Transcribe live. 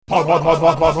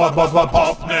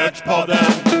Popnördspodden.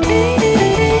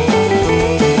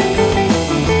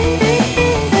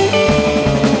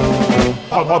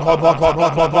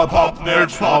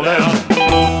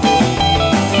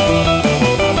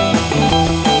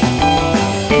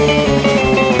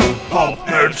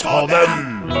 Popnördspodden.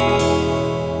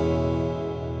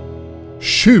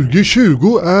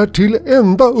 2020 är till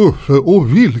ända uppe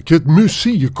och vilket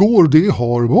musikår det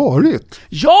har varit.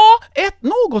 Ja, ett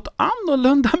något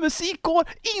annorlunda musikår.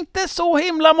 Inte så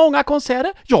himla många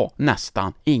konserter. Ja,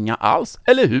 nästan inga alls.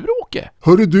 Eller hur, Åke?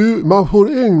 Hörru du, man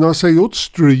får ägna sig åt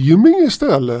streaming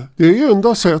istället. Det är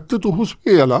enda sättet att få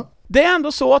spela. Det är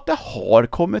ändå så att det har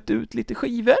kommit ut lite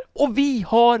skivor och vi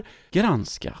har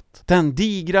granskat den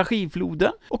digra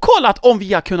skivfloden och kollat om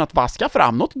vi har kunnat vaska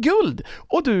fram något guld.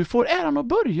 Och du får äran att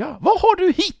börja. Vad har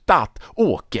du hittat,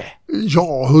 Åke?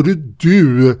 Ja, hörru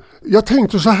du. Jag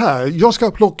tänkte så här. Jag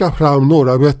ska plocka fram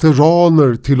några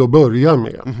veteraner till att börja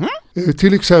med.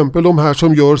 Till exempel de här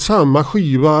som gör samma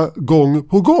skiva gång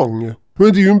på gång.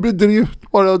 Men det är ju en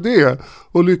bedrift bara det.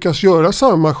 Och lyckas göra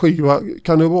samma skiva,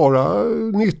 kan det vara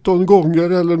 19 gånger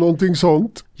eller någonting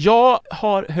sånt? Jag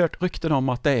har hört rykten om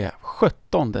att det är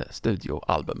 17:e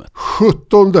studioalbumet.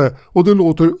 17:e, och det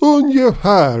låter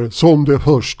ungefär som det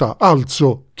första,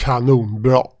 alltså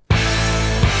kanonbra.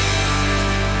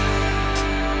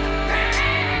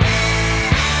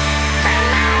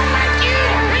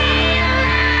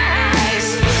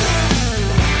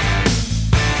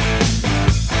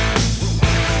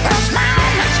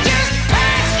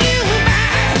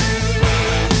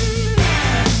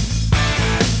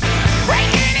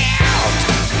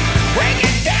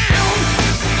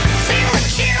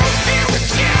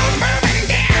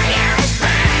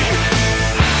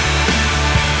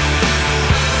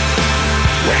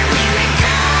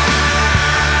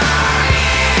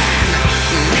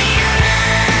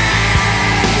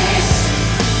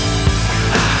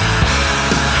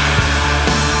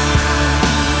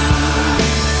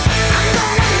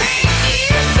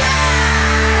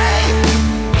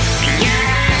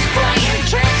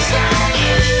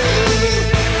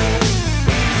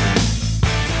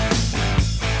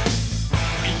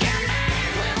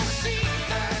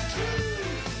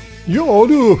 Ja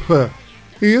du Uffe,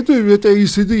 är du ett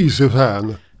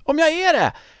AC/DC-fan? Om jag är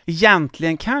det?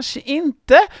 Egentligen kanske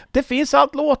inte. Det finns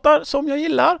allt låtar som jag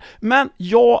gillar, men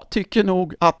jag tycker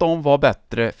nog att de var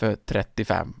bättre för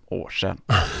 35 år sedan.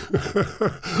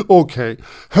 Okej.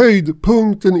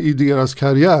 Höjdpunkten i deras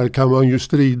karriär kan man ju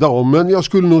strida om, men jag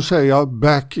skulle nog säga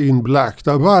Back in Black,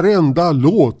 där varenda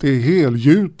låt är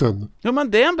helgjuten. Ja,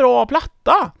 men det är en bra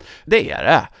platta. Det är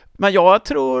det. Men jag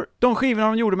tror de skivorna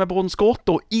de gjorde med Bon Scott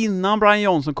då, innan Brian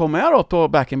Johnson kom med då på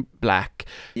Back in Black,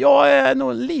 jag är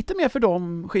nog lite mer för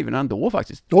de skivorna ändå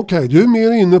faktiskt. Okej, du är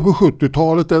mer inne på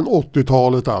 70-talet än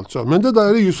 80-talet alltså. Men det där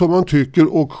är ju som man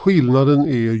tycker och skillnaden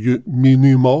är ju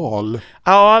minimal.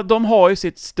 Ja, de har ju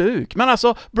sitt stuk. Men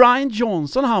alltså, Brian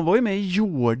Johnson, han var ju med i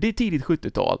Jordi tidigt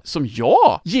 70-tal, som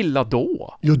jag gillade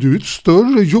då. Ja, du är ett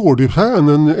större Jordi-fan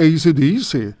än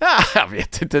AC/DC. Ja, jag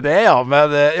vet inte det, ja.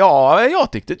 Men ja,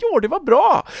 jag tyckte att Jordi var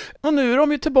bra. Och nu är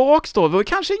de ju tillbaks då. Det var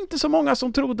kanske inte så många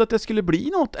som trodde att det skulle bli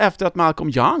något efter att Malcolm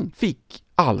Young fick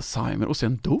Alzheimer och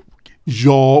sen dog.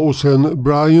 Ja, och sen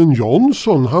Brian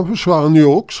Johnson, han försvann ju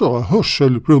också.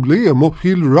 Hörselproblem, och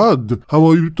Phil Rudd, han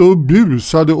var ute och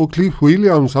busade, och Cliff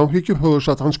Williams, han fick ju för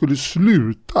sig att han skulle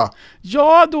sluta.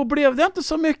 Ja, då blev det inte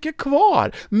så mycket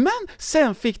kvar. Men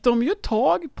sen fick de ju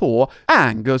tag på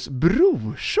Angus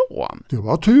brorson. Det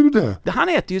var tur det. Han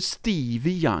heter ju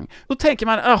Stevie Young. Då tänker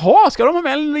man, jaha, ska de ha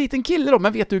med en liten kille då?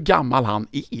 Men vet du hur gammal han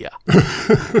är?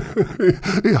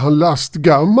 Är han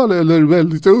lastgammal eller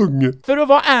väldigt ung? För att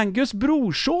vara Angus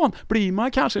brorson blir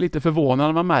man kanske lite förvånad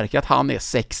när man märker att han är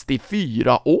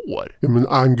 64 år. Ja, men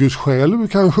Angus själv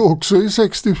kanske också är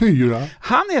 64.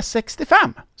 Han är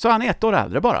 65, så han är ett år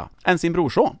äldre bara än sin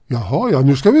brorson. Jaha, ja,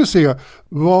 nu ska vi se.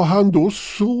 Var han då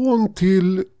son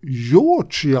till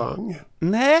George Young?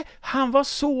 Nej, han var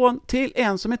son till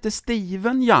en som heter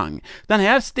Steven Young. Den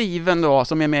här Steven då,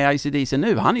 som är med i AC/DC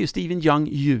nu, han är ju Steven Young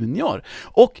Jr.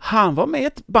 Och han var med i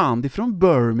ett band ifrån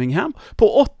Birmingham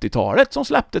på 80-talet som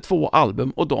släppte 2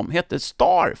 album, och de hette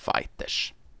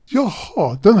Starfighters.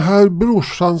 Jaha, den här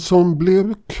brorsan som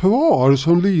blev kvar,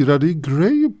 som lirade i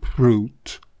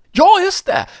Grapefruit. Ja, just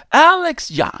det!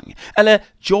 Alex Young, eller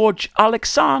George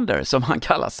Alexander som han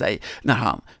kallar sig när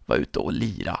han var ute och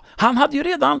lira. Han hade ju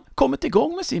redan kommit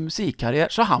igång med sin musikkarriär,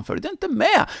 så han följde inte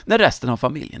med när resten av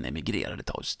familjen emigrerade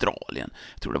till Australien.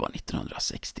 Jag tror det var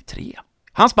 1963.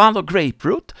 Hans band och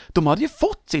Grapefruit, de hade ju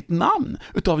fått sitt namn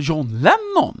utav John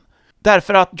Lennon.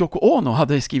 Därför att Yoko Ono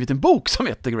hade skrivit en bok som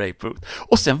hette Grapefruit.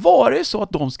 Och sen var det ju så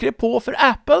att de skrev på för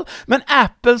Apple, men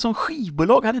Apple som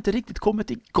skivbolag hade inte riktigt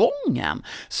kommit igång än.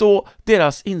 Så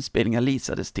deras inspelningar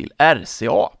leasades till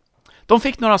RCA. De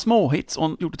fick några småhits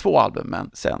och gjorde 2 album,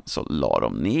 men sen så la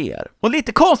de ner. Och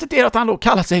lite konstigt är att han då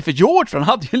kallar sig för George, för han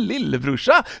hade ju en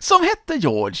lillebrorsa som hette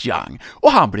George Young.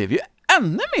 Och han blev ju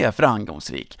ännu mer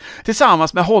framgångsrik.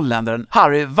 Tillsammans med holländaren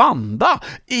Harry Vanda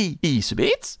i Easy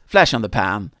Beats, Flash and the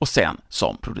Pan och sen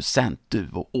som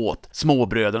producentduo åt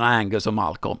småbröderna Angus och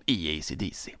Malcolm i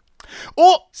AC/DC.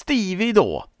 Och Stevie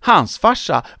då, hans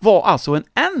farsa, var alltså en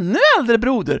ännu äldre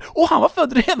broder och han var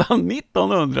född redan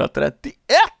 1931.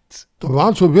 De var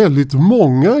alltså väldigt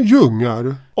många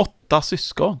jungar. 8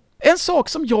 syskon. En sak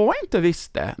som jag inte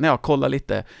visste när jag kollade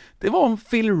lite, det var om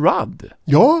Phil Rudd.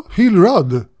 Ja, Phil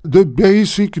Rudd, the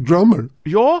basic drummer.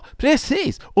 Ja,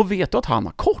 precis. Och vet du att han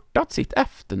har kortat sitt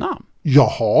efternamn?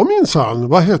 Jaha minsann,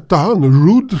 vad hette han?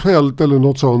 Rudfeldt eller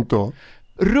något sånt då?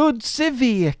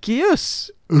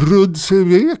 Rudzevekius.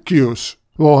 Rudzevekius.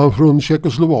 Var han från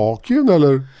Tjeckoslovakien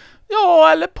eller?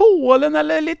 Ja, eller Polen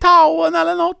eller Litauen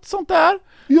eller något sånt där.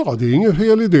 Ja, det är inget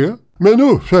fel i det. Men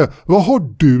Uffe, vad har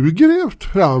du grävt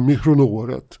fram ifrån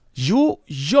året? Jo,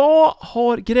 jag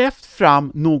har grävt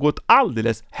fram något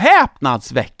alldeles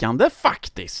häpnadsväckande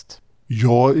faktiskt.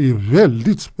 Jag är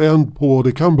väldigt spänd på vad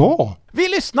det kan vara. Vi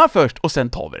lyssnar först och sen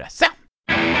tar vi det sen.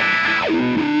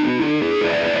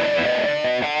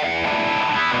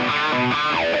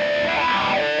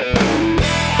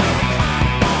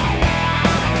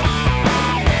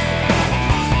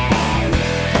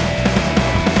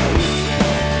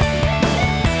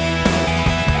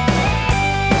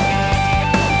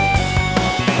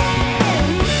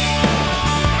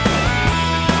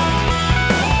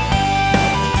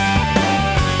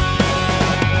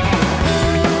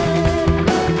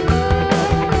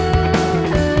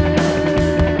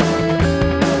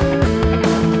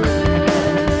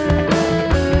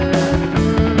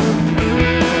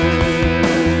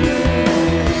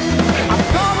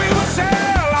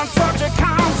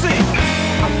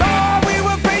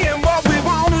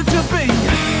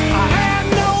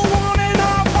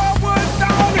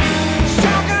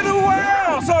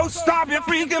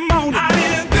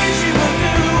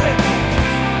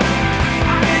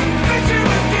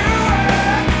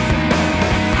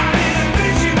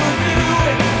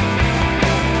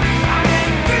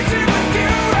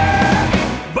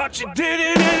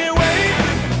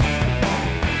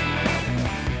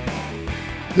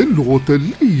 Det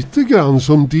låter lite grann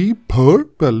som Deep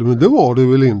Purple, men det var det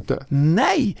väl inte?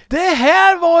 Nej, det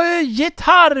här var ju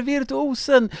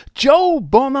gitarrvirtuosen Joe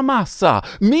Bonamassa,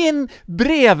 min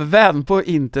brevvän på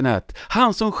internet.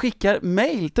 Han som skickar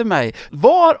mail till mig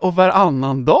var och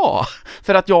varannan dag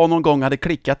för att jag någon gång hade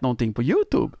klickat någonting på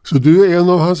YouTube. Så du är en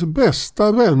av hans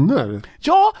bästa vänner?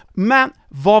 Ja, men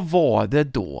vad var det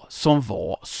då som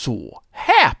var så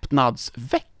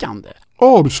häpnadsväckande?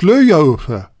 Avslöja,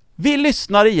 Uffe! Vi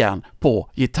lyssnar igen på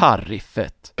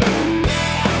gitarriffet.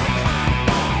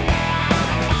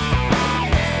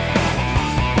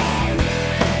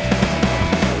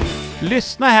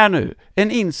 Lyssna här nu,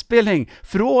 en inspelning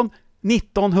från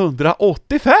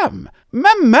 1985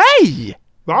 med mig!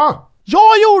 Va?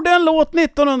 Jag gjorde en låt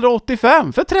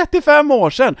 1985 för 35 år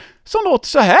sedan som låter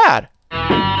så här.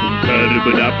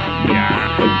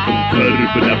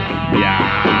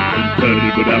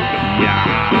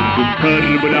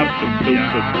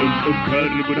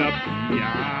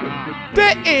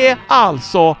 Det är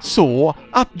alltså så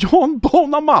att John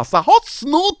Bonamassa har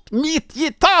snott mitt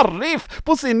gitarriff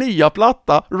på sin nya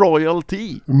platta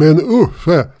Royalty. Men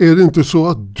Uffe, är det inte så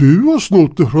att du har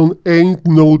snott det från Ain't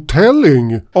No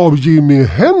Telling av Jimi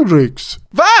Hendrix?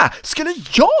 Va? Skulle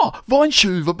jag vara en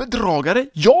tjuv och bedragare?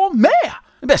 Jag med!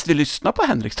 Bäst vi lyssnar på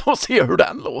Hendrix och ser hur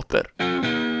den låter.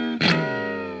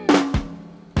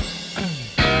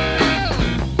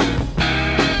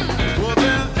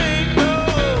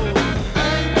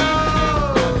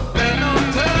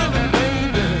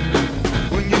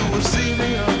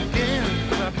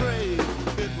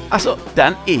 Alltså,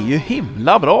 den är ju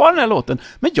himla bra den här låten,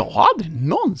 men jag har aldrig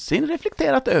någonsin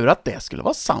reflekterat över att det skulle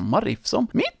vara samma riff som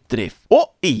mitt riff.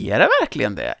 Och är det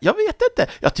verkligen det? Jag vet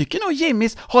inte. Jag tycker nog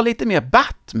Jimmys har lite mer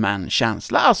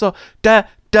Batman-känsla, alltså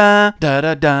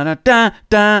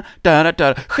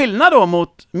skillnad då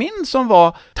mot min som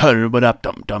var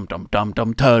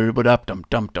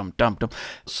turbo-dum-dum-dum-dum-dum-turbo-dum-dum-dum-dum.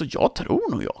 Så jag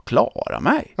tror nog jag klarar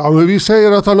mig. Ja, men vi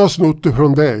säger att han har snott det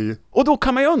från dig. Och då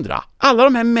kan man ju undra, alla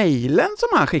de här mejlen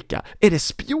som han skickar, är det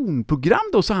spionprogram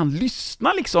då så han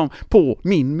lyssnar liksom på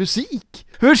min musik?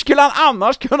 Hur skulle han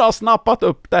annars kunna ha snappat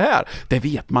upp det här? Det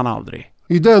vet man aldrig.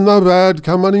 I denna värld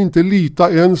kan man inte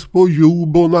lita ens på Joe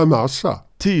Bonamassa.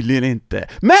 Tydligen inte.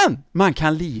 Men man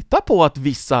kan lita på att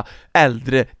vissa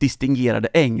äldre distingerade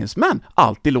engelsmän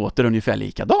alltid låter ungefär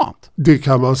likadant. Det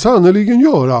kan man sannoliken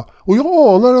göra, och jag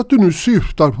anar att du nu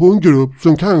syftar på en grupp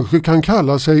som kanske kan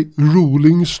kalla sig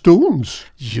Rolling Stones.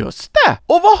 Just det!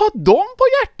 Och vad har de på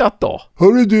hjärtat då?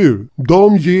 Hörru du,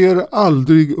 de ger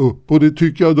aldrig upp och det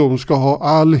tycker jag de ska ha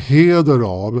all heder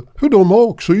av. För de har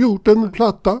också gjort en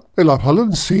platta, eller i alla fall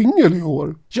en singel i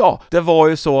år. Ja, det var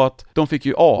ju så att de fick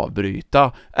ju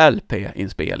avbryta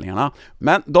LP-inspelningarna.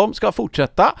 Men de ska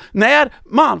fortsätta när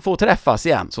man får träffas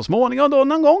igen så småningom då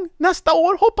någon gång nästa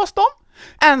år, hoppas de.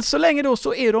 Än så länge då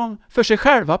så är de för sig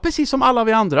själva precis som alla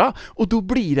vi andra, och då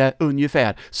blir det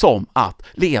ungefär som att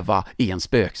leva i en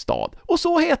spökstad. Och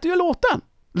så heter ju låten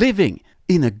Living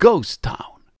in a Ghost Town.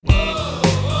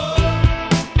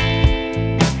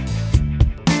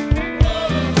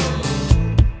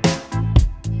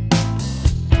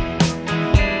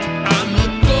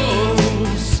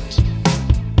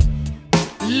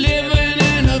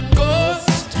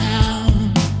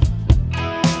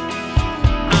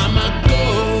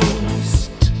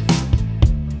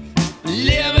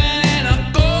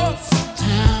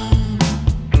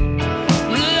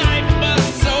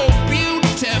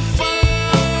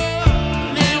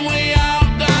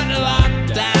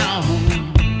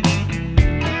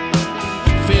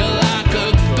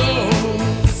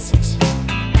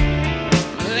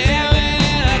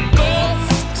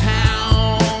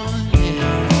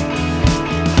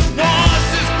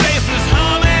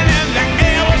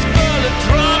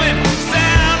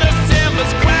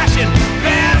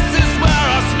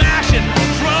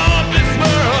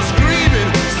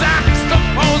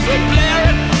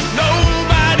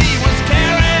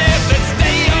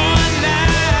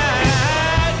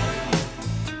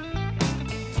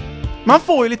 Man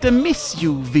får ju lite Miss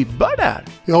You-vibbar där.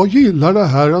 Jag gillar det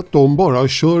här att de bara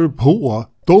kör på.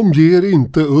 De ger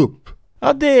inte upp.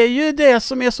 Ja, det är ju det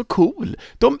som är så cool.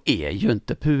 De är ju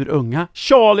inte pur unga.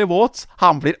 Charlie Watts,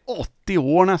 han blir 80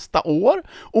 år nästa år.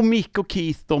 Och Mick och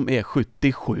Keith, de är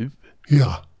 77.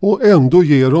 Ja, och ändå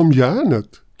ger de järnet.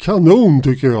 Kanon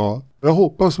tycker jag. Jag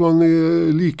hoppas man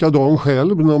är likadan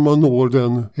själv när man når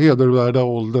den hedervärda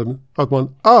åldern. Att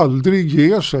man aldrig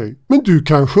ger sig. Men du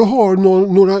kanske har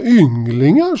några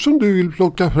ynglingar som du vill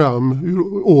plocka fram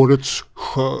ur årets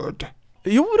skörd.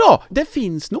 Jo då, det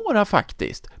finns några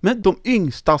faktiskt. Men de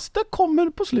yngstaste kommer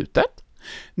på slutet.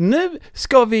 Nu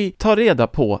ska vi ta reda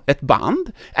på ett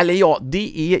band. Eller ja,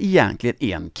 det är egentligen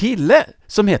en kille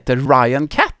som heter Ryan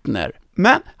Kettner.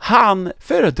 Men han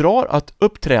föredrar att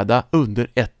uppträda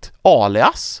under ett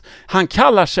alias. Han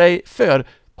kallar sig för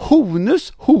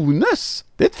Honus Honus.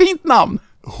 Det är ett fint namn.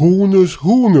 Honus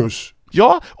Honus.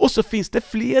 Ja, och så finns det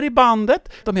fler i bandet.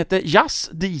 De heter Jazz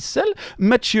Diesel,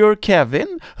 Mature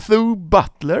Kevin, Thu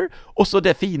Butler och så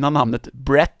det fina namnet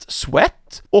Brett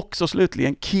Sweat och så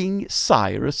slutligen King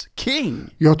Cyrus King.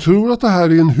 Jag tror att det här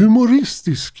är en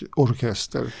humoristisk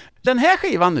orkester. Den här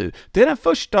skivan nu, det är den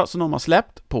första som de har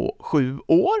släppt på 7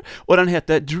 år och den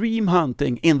heter Dream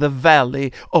Hunting in the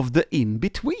Valley of the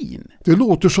In-Between. Det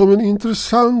låter som en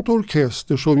intressant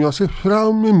orkester som jag ser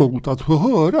fram emot att få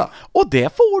höra. Och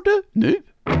det får du nu.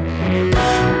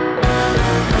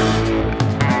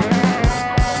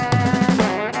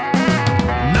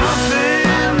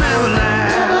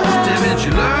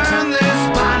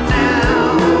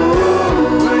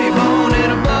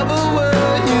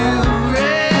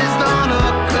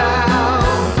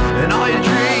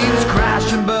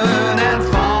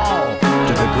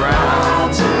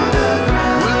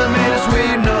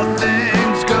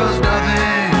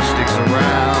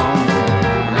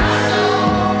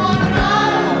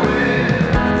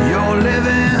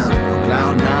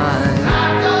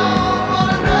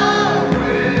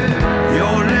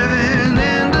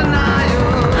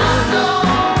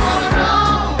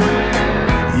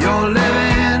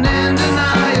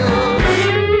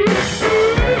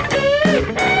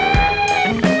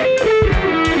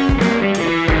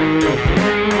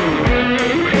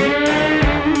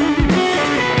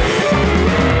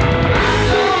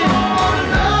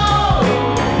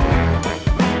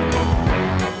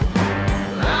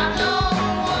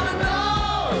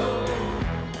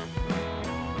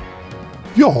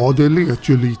 Ja, det lät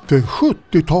ju lite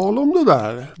 70-tal om det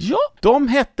där. Ja, de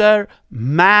heter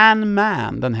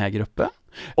Man, den här gruppen.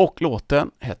 Och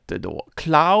låten hette då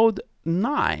Cloud 9.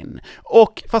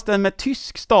 Och fast den med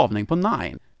tysk stavning på 9.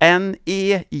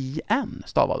 N-E-I-N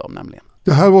stavar de nämligen.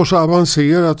 Det här var så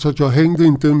avancerat så att jag hängde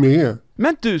inte med.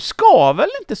 Men du ska väl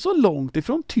inte så långt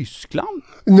ifrån Tyskland?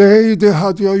 Nej, det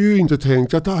hade jag ju inte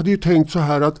tänkt. Jag hade ju tänkt så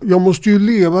här att jag måste ju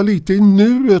leva lite i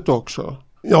nuet också.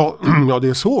 Ja, det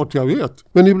är svårt, jag vet.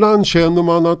 Men ibland känner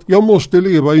man att jag måste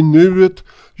leva i nuet.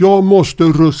 Jag måste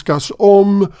ruskas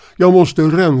om. Jag måste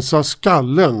rensa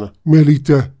skallen med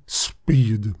lite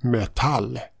speed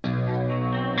metal.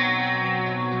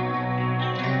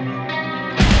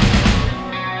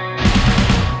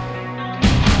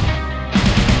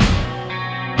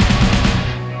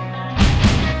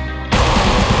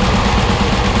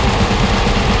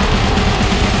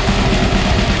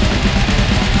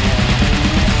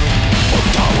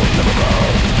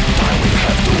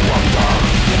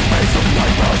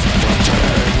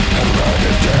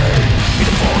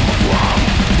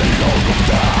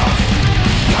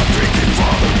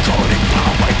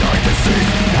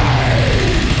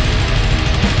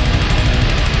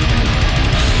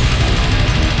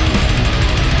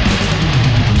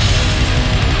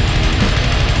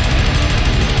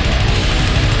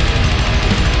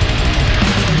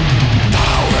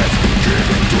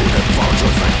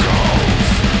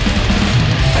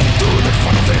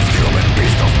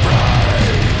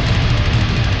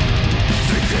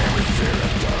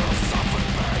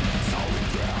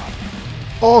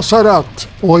 Asarat.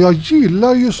 Och jag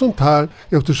gillar ju sånt här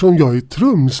eftersom jag är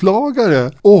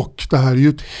trumslagare och det här är ju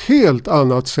ett helt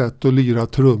annat sätt att lira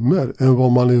trummor än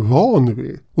vad man är van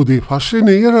vid. Och det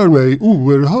fascinerar mig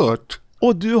oerhört.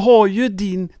 Och du har ju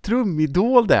din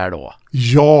trumidol där då.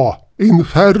 Ja,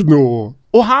 Inferno.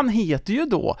 Och han heter ju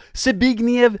då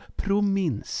Zbigniew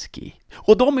Prominski.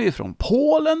 Och de är ju från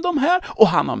Polen de här, och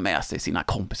han har med sig sina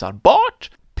kompisar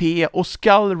Bart, P och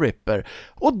Skull Ripper.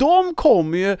 Och de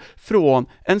kommer ju från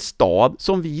en stad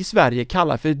som vi i Sverige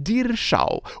kallar för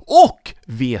Dirschau. Och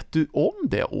vet du om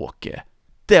det, Åke?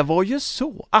 Det var ju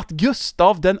så att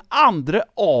Gustav den andre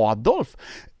Adolf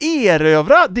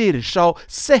erövra Dirschau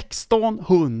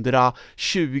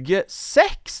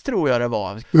 1626 tror jag det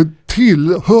var. Men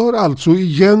tillhör alltså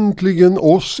egentligen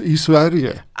oss i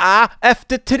Sverige?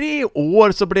 Efter 3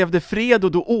 år så blev det fred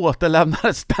och då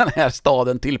återlämnades den här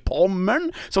staden till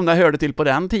Pommern som det hörde till på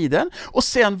den tiden. Och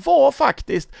sen var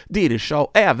faktiskt Dirschau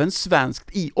även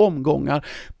svenskt i omgångar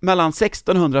mellan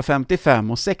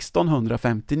 1655 och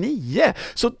 1659.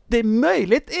 Så det är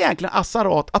möjligt egentligen,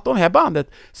 Asarat, att de här bandet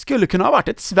skulle kunna ha varit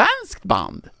ett svenskt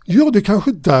band. Ja, det är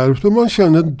kanske därför man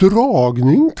känner en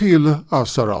dragning till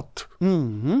Asarat.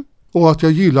 Och att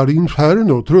jag gillar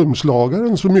Inferno,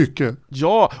 trumslagaren, så mycket.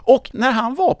 Ja, och när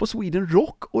han var på Sweden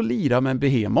Rock och lirade med en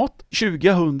Behemoth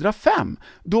 2005,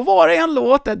 då var det en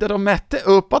låt där de mätte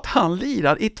upp att han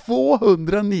lirar i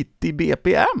 290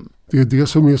 bpm. Det är det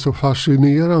som är så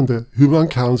fascinerande, hur man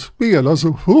kan spela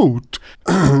så fort.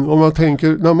 Om man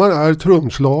tänker, när man är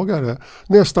trumslagare,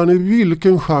 nästan i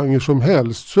vilken genre som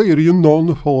helst så är det ju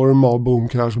någon form av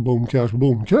boom-crash, boom-crash,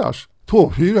 boom-crash.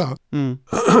 2-4.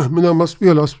 Men när man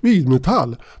spelar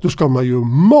speedmetall, då ska man ju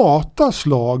mata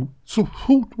slag så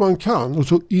fort man kan och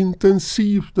så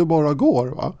intensivt det bara går,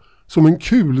 va? Som en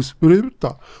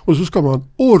kulspruta. Och så ska man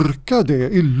orka det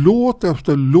i låt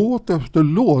efter låt efter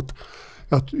låt.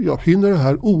 Jag finner det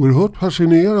här oerhört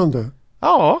fascinerande.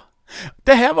 Ja,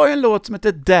 det här var ju en låt som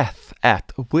heter Death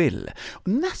at Will. Och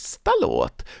nästa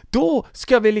låt, då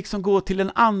ska vi liksom gå till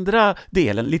den andra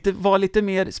delen, vara lite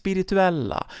mer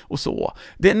spirituella och så.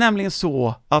 Det är nämligen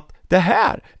så att det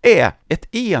här är ett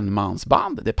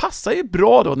enmansband. Det passar ju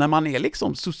bra då när man är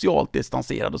liksom socialt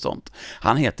distanserad och sånt.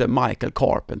 Han heter Michael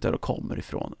Carpenter och kommer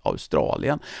ifrån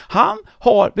Australien. Han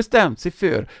har bestämt sig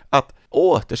för att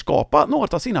återskapa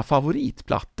några av sina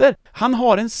favoritplattor. Han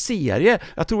har en serie,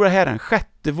 jag tror det här är den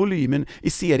 6:e volymen i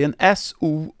serien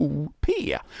SOOP,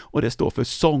 och det står för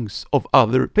Songs of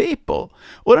Other People.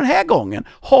 Och den här gången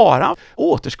har han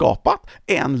återskapat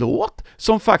en låt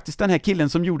som faktiskt den här killen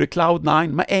som gjorde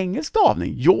Cloud9 med engelsk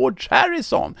stavning, George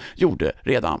Harrison, gjorde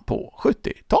redan på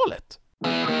 70-talet.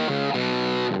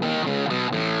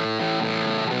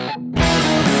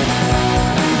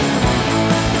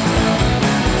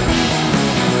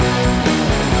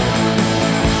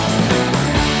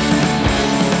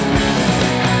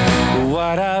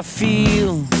 What I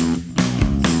feel,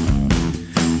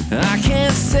 I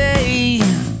can't say,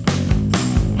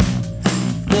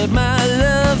 but my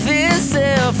love is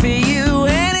there for you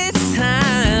any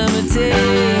time of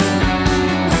day.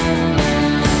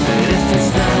 But if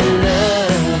it's not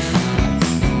love,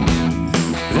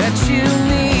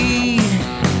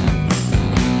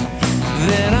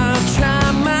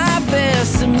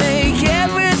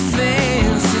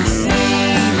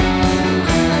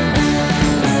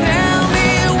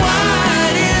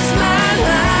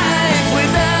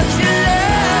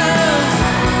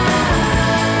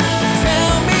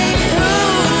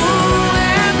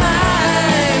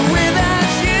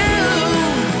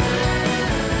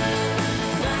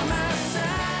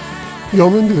 Ja,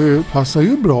 men det passar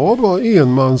ju bra att vara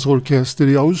enmansorkester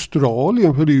i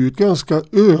Australien, för det är ju ett ganska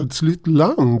ödsligt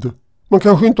land. Man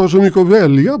kanske inte har så mycket att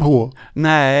välja på.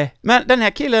 Nej, men den här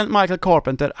killen, Michael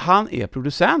Carpenter, han är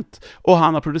producent och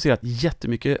han har producerat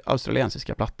jättemycket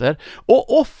australiensiska plattor.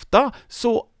 Och ofta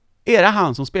så är det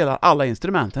han som spelar alla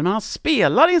instrumenten, men han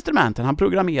spelar instrumenten, han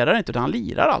programmerar inte utan han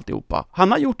lirar alltihopa.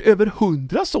 Han har gjort över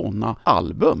 100 sådana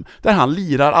album där han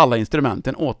lirar alla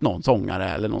instrumenten åt någon sångare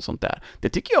eller något sånt där. Det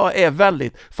tycker jag är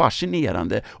väldigt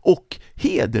fascinerande och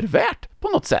hedervärt på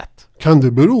något sätt. Kan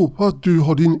det bero på att du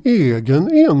har din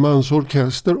egen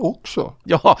enmansorkester också?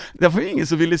 Ja, det var ju ingen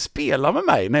som ville spela med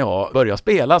mig när jag började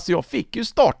spela, så jag fick ju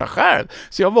starta själv.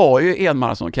 Så jag var ju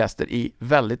enmansorkester i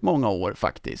väldigt många år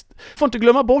faktiskt. Får inte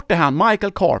glömma bort det här,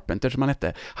 Michael Carpenter som han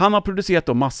hette. Han har producerat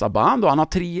då massa band och han har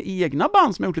 3 egna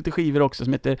band som har gjort lite skivor också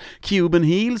som heter Cuban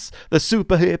Heels, The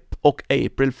Superhip och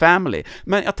April Family.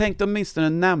 Men jag tänkte åtminstone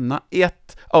nämna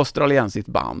ett australiensiskt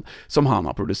band som han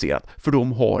har producerat, för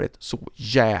de har ett så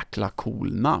jäkla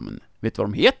cool namn. Vet du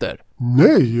vad de heter?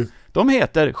 Nej! De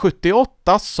heter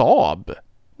 78 Saab.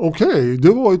 Okej,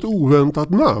 det var ett oväntat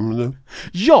namn.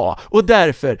 Ja, och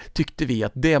därför tyckte vi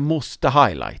att det måste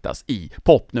highlightas i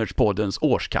Popnördspoddens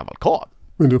årskavalkad.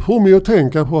 Men det får mig att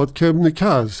tänka på att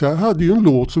Kebnekaise hade ju en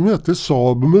låt som hette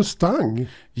Saab Mustang.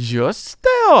 Just det,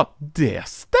 ja. Det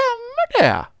stämmer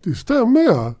det. Det stämmer,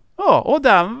 ja. Ja, och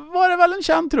den var det väl en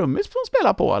känd trummis som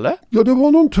spelade på, eller? Ja, det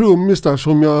var någon trummis där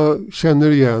som jag känner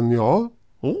igen, ja.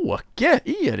 Åke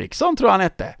Eriksson tror han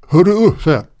hette. Hörru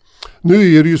Uffe,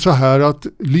 nu är det ju så här att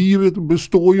livet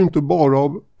består ju inte bara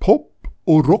av pop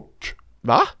och rock.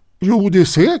 Va? Jo, det är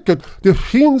säkert. Det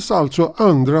finns alltså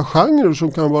andra genrer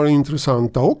som kan vara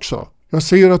intressanta också. Jag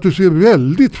ser att du ser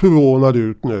väldigt förvånad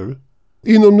ut nu.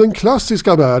 Inom den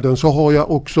klassiska världen så har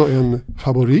jag också en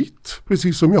favorit,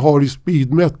 precis som jag har i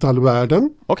speed metal-världen.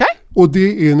 Okej. Och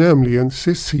det är nämligen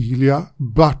Cecilia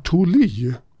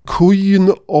Bartoli,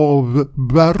 Queen of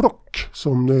Baroque,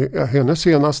 som är hennes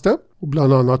senaste. Och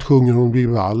bland annat sjunger hon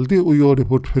Vivaldi och gör det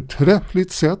på ett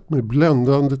förträffligt sätt med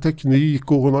bländande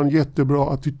teknik, och hon har en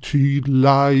jättebra attityd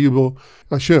live. Och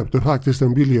jag köpte faktiskt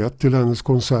en biljett till hennes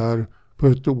konsert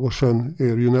för ett år sedan,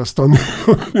 är det ju nästan.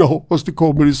 Jag hoppas det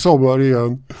kommer i sommar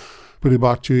igen, för det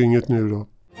vart ju inget nu då.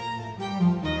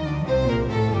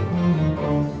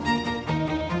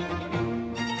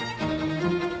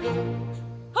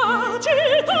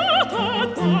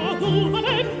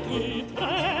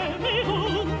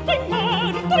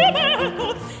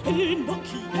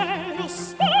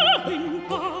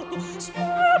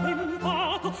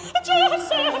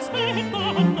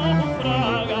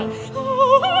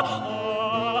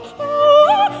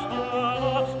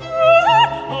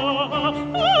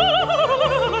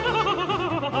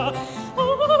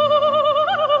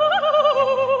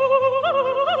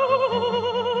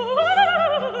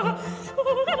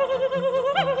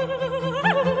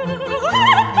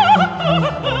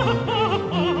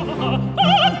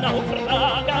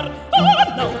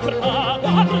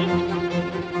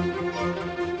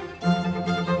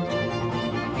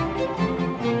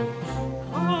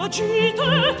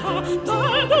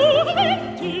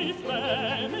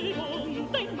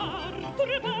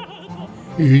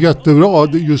 Det är ju jättebra,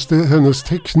 just det, hennes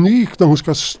teknik när hon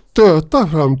ska stöta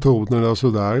fram tonerna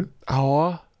sådär.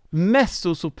 Ja,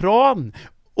 mezzosopran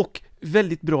och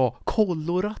väldigt bra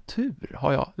koloratur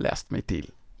har jag läst mig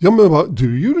till. Ja, men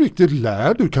du är ju riktigt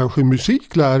lärd, du kanske är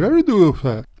musiklärare du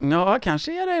Uffe. Ja,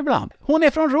 kanske är det ibland. Hon är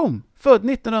från Rom, född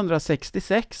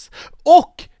 1966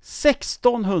 och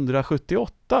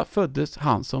 1678 föddes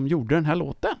han som gjorde den här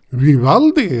låten.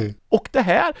 Vivaldi! Och det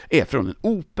här är från en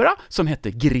opera som heter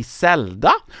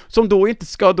Griselda, som då inte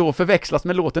ska då förväxlas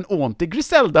med låten Auntie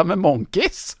Griselda med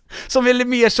Monkeys, som är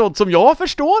mer sånt som jag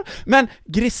förstår. Men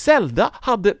Griselda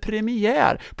hade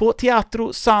premiär på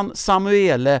Teatro San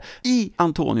Samuele i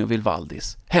Antonio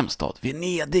Vivaldis hemstad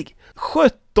Venedig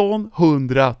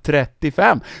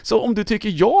 1735. Så om du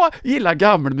tycker jag gillar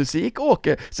gammelmusik,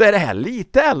 Åke, så är det här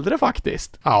lite äldre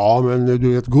faktiskt. Ja, men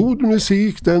du vet, god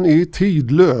musik, den är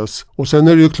tidlös. Och sen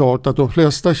är det ju klart att de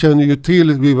flesta känner ju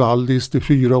till Vivaldis De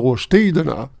 4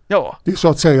 årstiderna. Ja. Det är så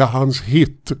att säga hans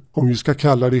hit, om vi ska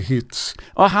kalla det hits.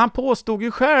 Ja, han påstod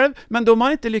ju själv, men de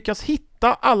har inte lyckats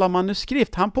hitta alla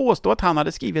manuskript. Han påstod att han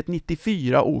hade skrivit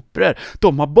 94 operor.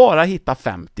 De har bara hittat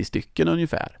 50 stycken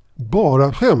ungefär.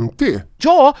 Bara 50?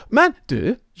 Ja, men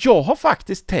du, jag har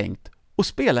faktiskt tänkt att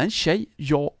spela en tjej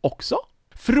jag också.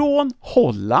 Från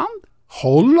Holland.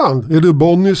 Holland? Är det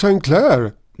Bonnie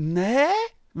Sinclair? Nej,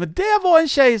 Men det var en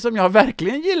tjej som jag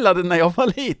verkligen gillade när jag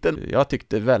var liten. Jag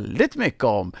tyckte väldigt mycket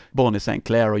om Bonnie St.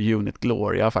 Clair och Unit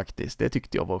Gloria faktiskt. Det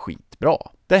tyckte jag var skitbra.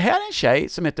 Det här är en tjej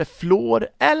som heter Flor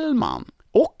Ellman.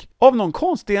 Och av någon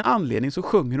konstig anledning så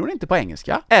sjunger hon inte på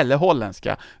engelska eller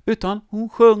holländska, utan hon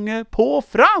sjunger på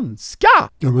franska.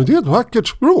 Ja, men det är ett vackert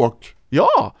språk.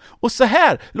 Ja, och så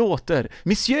här låter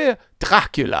Monsieur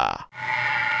Dracula.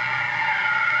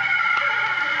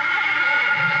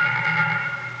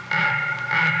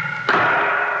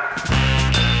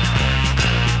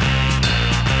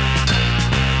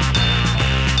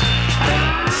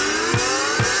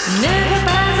 Ne va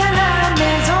pas à la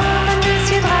maison de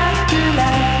Monsieur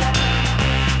Dracula.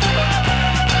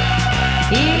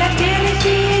 Et la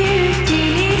télé-fille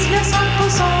utilise le sang pour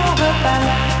son repas.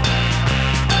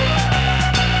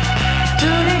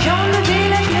 Tous les gens de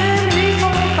village ne lui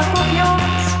font pas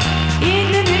confiance. Ils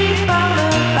ne lui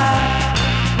parlent pas.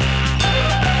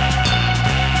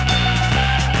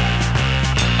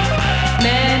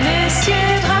 Mais Monsieur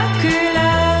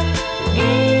Dracula,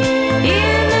 il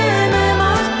ne me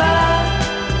manque pas.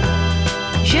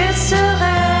 Je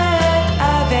serai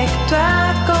avec toi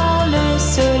quand le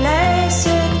soleil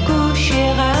se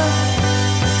couchera.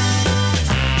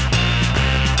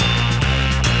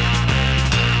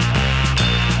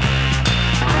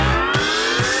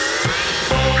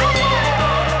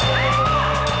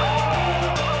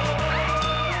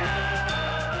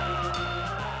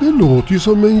 Det låter ju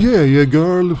som en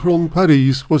Girl från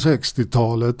Paris på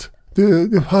 60-talet.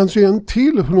 Det fanns ju en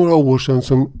till för några år sedan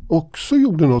som också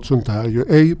gjorde något sånt här, ju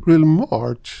April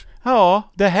March.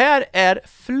 Ja, det här är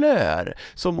Fleur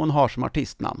som hon har som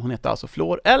artistnamn. Hon heter alltså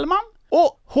Flor Ellman.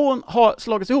 Och hon har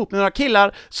slagits ihop med några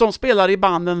killar som spelar i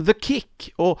banden The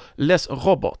Kick och Les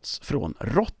Robots från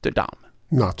Rotterdam.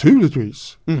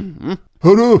 Naturligtvis.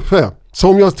 Hörru Uffe,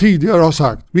 som jag tidigare har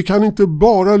sagt, vi kan inte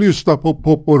bara lyssna på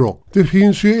pop och rock. Det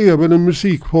finns ju även en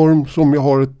musikform som jag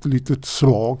har ett litet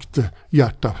svagt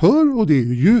hjärta för, och det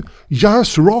är ju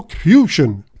jazz rock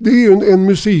fusion. Det är ju en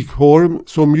musikform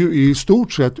som ju är i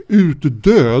stort sett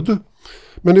utdöd.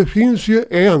 Men det finns ju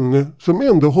en som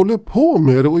ändå håller på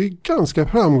med det och är ganska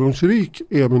framgångsrik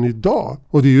även idag.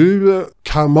 Och det är ju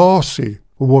Kamasi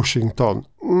Washington.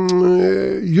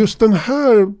 Just den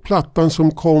här plattan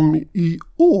som kom i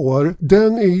år,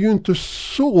 den är ju inte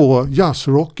så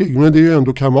jazzrockig, men det är ju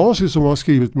ändå Kamasi som har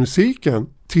skrivit musiken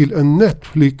till en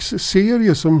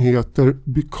Netflix-serie som heter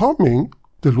Becoming.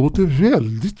 Det låter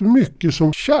väldigt mycket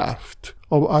som Shaft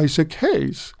av Isaac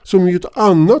Hayes, som är ett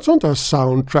annat sånt här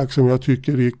soundtrack som jag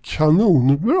tycker är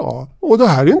kanonbra. Och det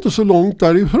här är inte så långt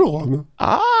därifrån.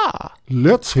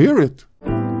 Let's hear it!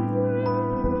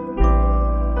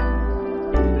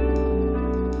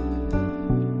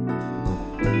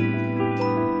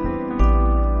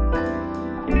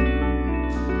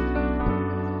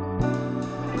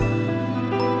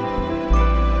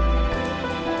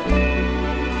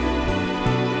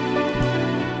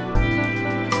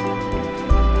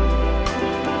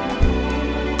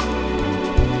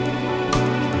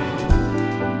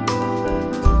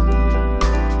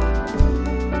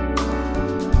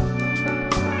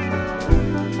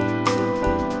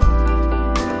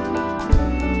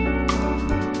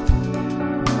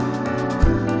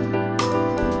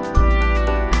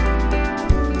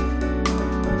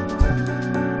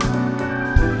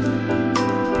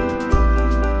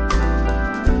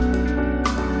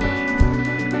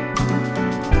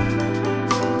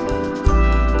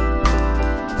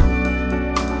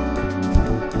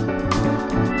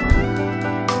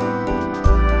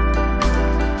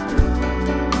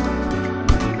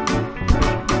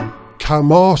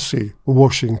 Kamasi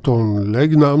Washington,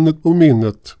 lägg namnet på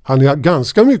minnet. Han är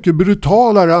ganska mycket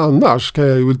brutalare annars, kan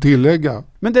jag ju väl tillägga.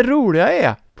 Men det roliga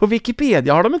är, på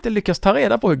Wikipedia har de inte lyckats ta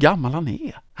reda på hur gammal han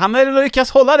är. Han har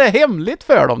lyckats hålla det hemligt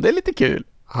för dem, det är lite kul.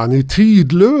 Han är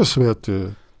tidlös, vet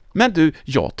du. Men du,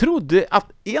 jag trodde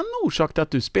att en orsak till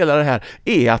att du spelar det här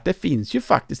är att det finns ju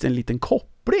faktiskt en liten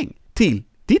koppling till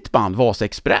ditt band Vasa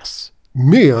Express.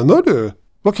 Menar du?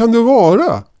 Vad kan det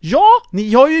vara? Ja,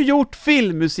 ni har ju gjort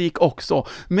filmmusik också.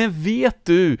 Men vet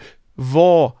du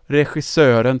vad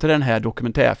regissören till den här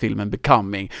dokumentärfilmen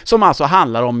Becoming, som alltså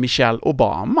handlar om Michelle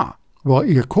Obama? Vad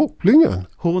är kopplingen?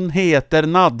 Hon heter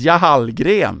Nadja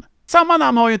Hallgren. Samma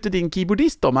namn har ju inte din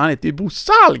keyboardist då, men han heter ju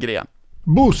Bosse Hallgren.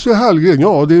 Bosse Hallgren,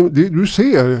 ja du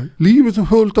ser. Livet är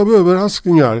fullt av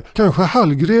överraskningar. Kanske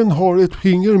Hallgren har ett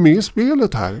finger med i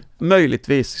spelet här.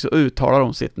 Möjligtvis så uttalar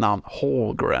hon sitt namn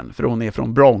Hallgren, för hon är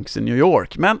från Bronx i New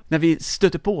York. Men när vi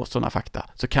stöter på sådana fakta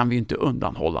så kan vi inte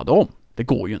undanhålla dem. Det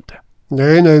går ju inte.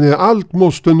 Nej, allt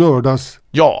måste nördas.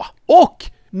 Ja, och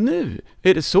nu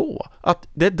är det så att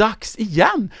det är dags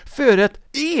igen för ett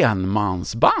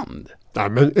enmansband. Nej,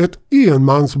 men ett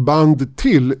enmansband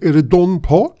till, är det Don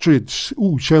Partridges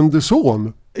okände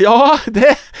son? Ja, det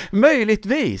är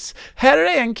möjligtvis. Här är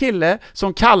det en kille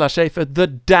som kallar sig för The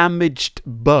Damaged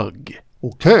Bug.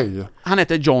 Okej. Han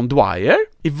heter John Dwyer.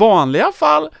 I vanliga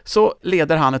fall så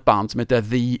leder han ett band som heter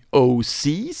The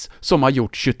OCs som har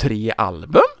gjort 23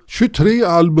 album. 23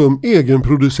 album,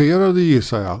 egenproducerade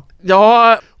gissar jag.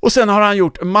 Ja, och sen har han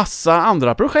gjort massa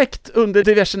andra projekt under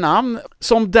diverse namn.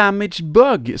 Som Damaged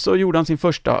Bug så gjorde han sin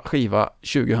första skiva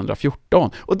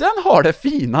 2014. Och den har det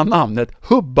fina namnet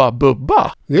Hubba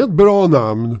Bubba. Det är ett bra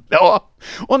namn. Ja,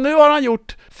 och nu har han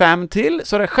gjort 5 till,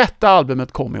 så det 6:e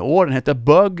albumet kom i år. Den heter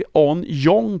Bug on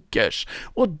Yonkers.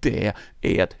 Och det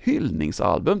är ett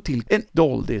hyllningsalbum till en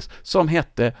doldis som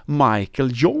hette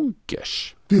Michael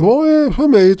Yonkers. Det var för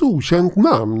mig ett okänt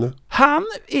namn. Han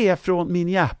är från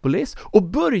Minneapolis och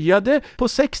började på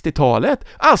 60-talet,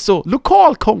 alltså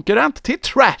lokalkonkurrent till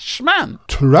Trashman.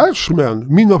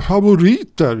 Trashman, mina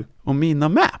favoriter. Och mina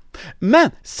med. Men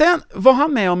sen var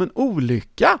han med om en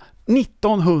olycka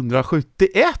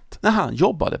 1971 när han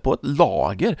jobbade på ett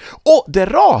lager. Och det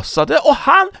rasade och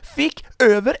han fick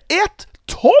över 1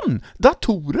 ton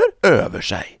datorer över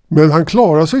sig. Men han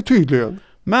klarar sig tydligen.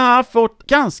 Men han har fått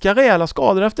ganska rejäla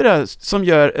skador efter det som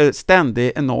gör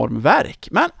ständig enorm verk.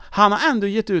 Men han har ändå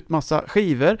gett ut massa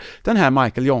skivor, den här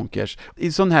Michael Yonkers,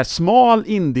 i sån här smal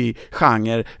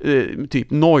indie-genre,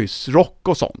 typ noise rock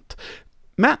och sånt.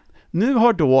 Men nu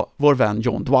har då vår vän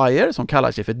John Dwyer, som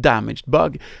kallar sig för Damaged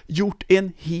Bug, gjort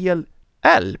en hel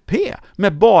LP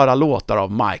med bara låtar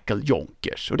av Michael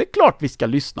Yonkers. Och det är klart vi ska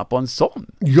lyssna på en sån.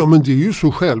 Ja, men det är ju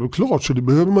så självklart så det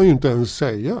behöver man ju inte ens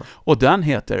säga. Och den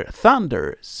heter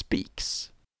Thunder Speaks.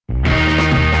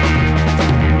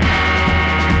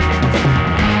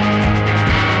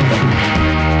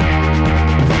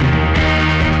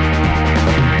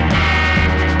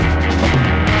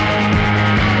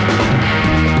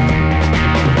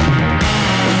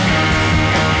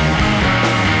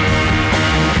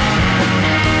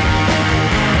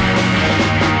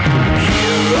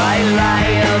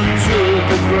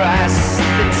 Grass.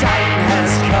 The time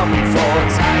has come for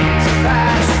time to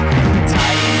pass.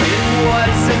 Time it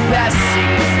was a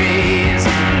passing phase.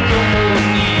 No more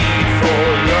need for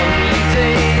lonely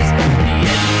days. The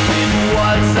end it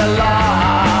was a lie.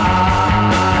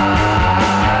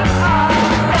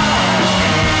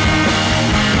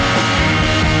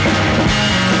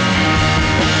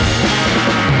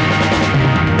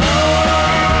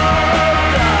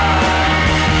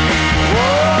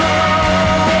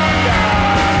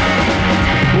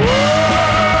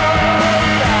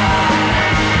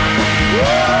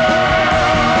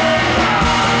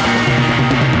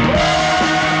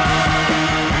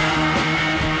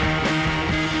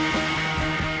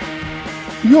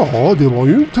 Ja, det var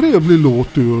ju en trevlig låt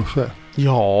du, Uffe.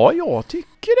 Ja, jag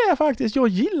tycker det faktiskt. Jag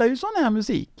gillar ju sån här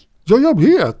musik. Ja, jag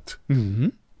vet.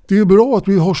 Det är bra att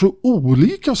vi har så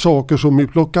olika saker som vi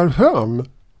plockar fram.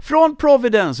 Från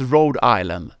Providence, Rhode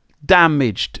Island,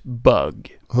 Damaged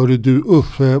Bug. Hörru du,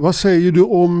 Uffe, vad säger du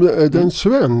om den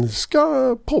svenska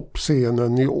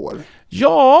popscenen i år?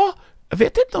 Ja, jag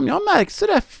vet inte om jag har märkt så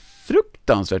där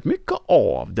fruktansvärt mycket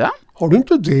av den. Har du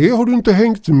inte det? Har du inte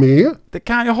hängt med? Det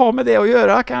kan ju ha med det att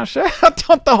göra kanske, att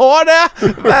jag inte har det.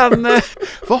 Men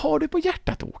vad har du på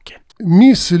hjärtat, Åke?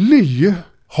 Miss Li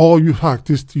har ju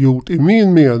faktiskt gjort, i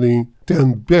min mening,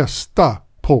 den bästa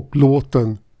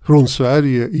poplåten från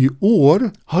Sverige i år.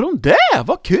 Har hon det?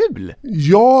 Vad kul!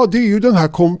 Ja, det är ju den här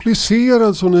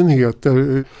Komplicerad som den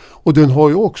heter. Och den har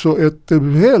ju också ett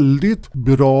väldigt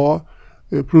bra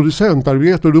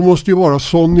producentarbete. Det måste ju vara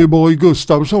Sonny Boy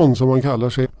Gustafsson som man kallar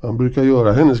sig. Han brukar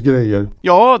göra hennes grejer.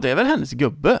 Ja, det är väl hennes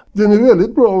gubbe. Den är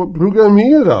väldigt bra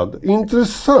programmerad.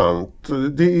 Intressant.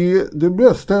 Det är det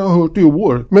bästa jag har hört i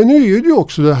år. Men nu är det ju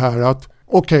också det här att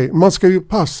okej, man ska ju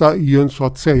passa i en så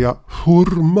att säga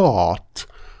format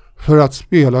för att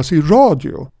spelas i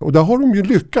radio. Och där har de ju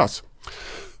lyckats.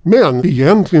 Men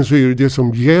egentligen så är det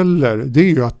som gäller, det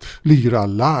är ju att lira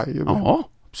live. Ja,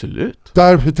 absolut.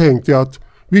 Därför tänkte jag att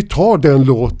vi tar den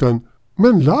låten,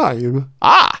 men live.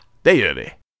 Det gör vi.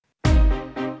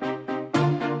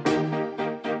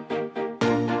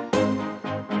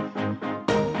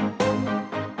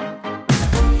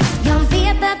 Jag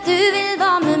vet att du vill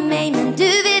vara med mig, men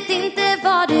du vet inte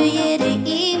vad du ger dig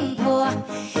in på.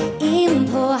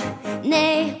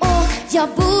 Nej, och jag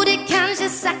borde kanske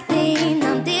sagt det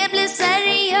innan det blev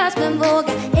seriöst, men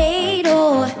våga ej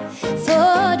då.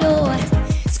 För då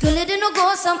skulle det nog gå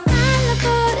som alla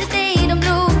före dig. De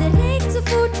blod direkt så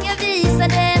fort jag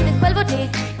visade mig själv, och det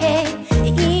är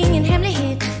ingen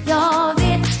hemlighet.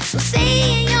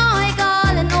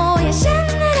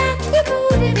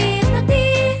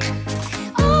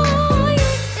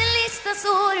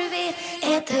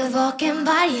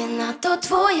 och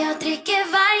 2 jag dricker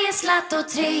varje slatt och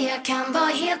 3 jag kan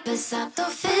vara helt besatt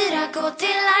och 4 gå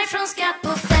till live från skratt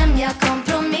på 5 jag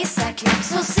kompromissar knappt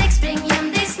så 6 spring hem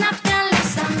dig snabbt kan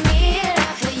läsa mera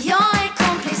för jag är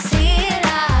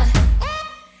komplicerad.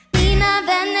 Dina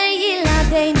vänner gillar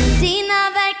dig men dina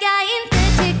verkar inte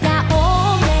tycka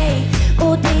om mig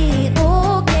och det är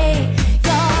okej.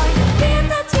 Ja, jag vet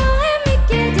att jag är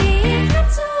mycket, det är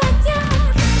knappt så att jag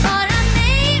bara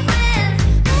mig själv.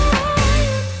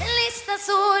 En lista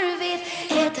så du vet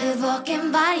heter vaken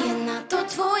varje natt och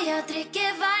 2 jag dricker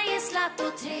varje slatt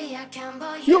och 3 jag kan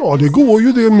vara helt Ja, det går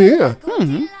ju det med.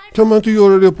 Kan man inte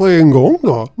göra det på en gång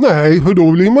då? Nej, för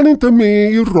då blir man inte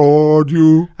med i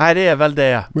radio. Nej, det är väl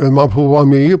det. Men man får vara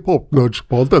med i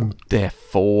Popnördspodden. Det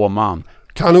får man.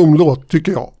 Kanonlåt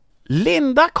tycker jag.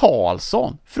 Linda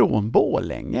Karlsson från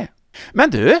Borlänge. Men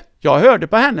du, jag hörde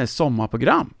på hennes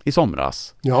sommarprogram i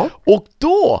somras. Ja. Och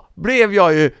då blev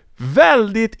jag ju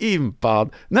väldigt impad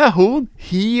när hon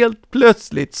helt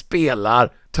plötsligt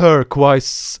spelar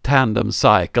Turquoise Tandem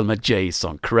Cycle med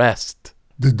Jason Crest.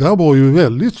 Det där var ju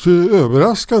väldigt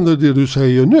överraskande det du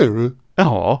säger nu.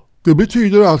 Ja. Det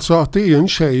betyder alltså att det är en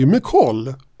tjej med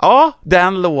koll. Ja,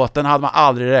 den låten hade man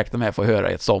aldrig räknat med att få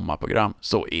höra i ett sommarprogram.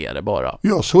 Så är det bara.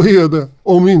 Ja, så är det.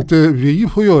 Om inte vi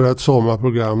får göra ett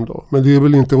sommarprogram då. Men det är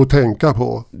väl inte att tänka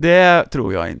på. Det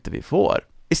tror jag inte vi får.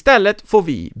 Istället får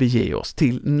vi bege oss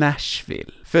till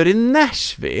Nashville. För i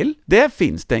Nashville, där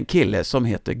finns det en kille som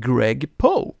heter Greg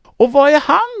Pope. Och vad är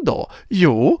han då?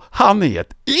 Jo, han är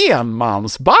ett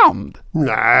enmansband.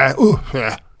 Nej,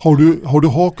 har du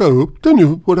hakat upp det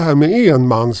nu på det här med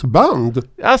enmansband?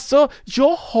 Alltså,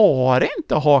 jag har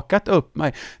inte hakat upp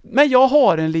mig, men jag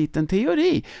har en liten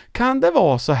teori. Kan det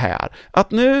vara så här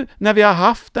att nu när vi har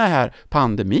haft den här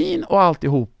pandemin och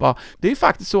alltihopa, det är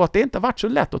faktiskt så att det inte har varit så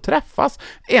lätt att träffas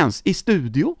ens i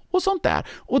studio och sånt där.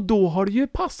 Och då har det ju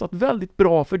passat väldigt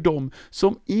bra för dem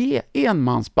som är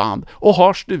enmansband och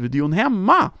har studion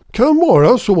hemma. Kan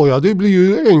vara så, ja. Det blir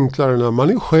ju enklare när man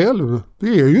är själv.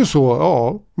 Det är ju så,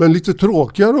 ja. Men lite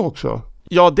tråkigare också.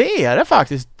 Ja, det är det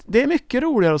faktiskt. Det är mycket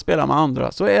roligare att spela med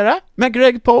andra, så är det. Men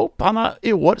Greg Pope, han har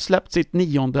i år släppt sitt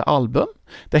 9:e album.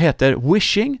 Det heter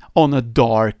Wishing on a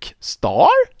Dark Star.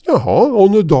 Jaha,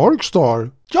 On a Dark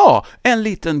Star. Ja, en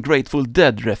liten Grateful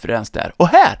Dead-referens där. Och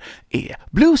här är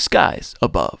Blue Skies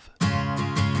Above.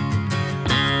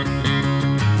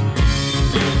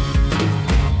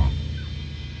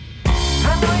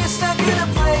 I know you're stuck in a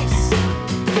place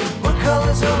where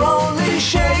colors are only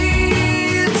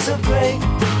shades of gray.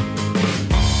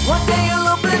 One day you'll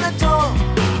open a door,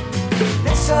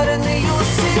 and suddenly you'll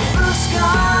see blue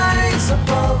skies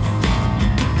above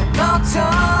and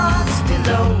mountains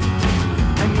below,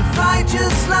 and you fly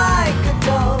just like a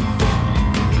dove.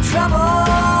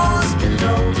 Troubles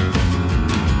below,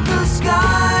 blue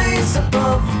skies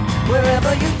above,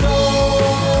 wherever you go.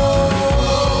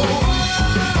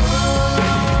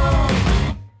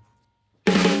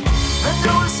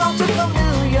 All too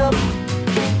familiar.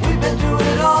 We've been through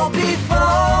it all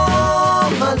before,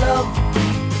 my love.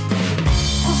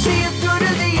 We'll see it through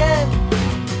to the end,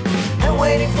 and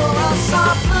waiting for us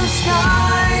are blue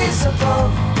skies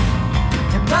above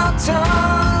and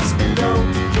mountains below.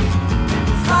 And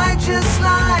we fly just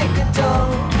like a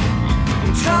dove,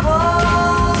 and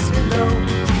troubles below.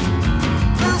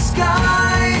 Blue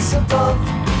skies above,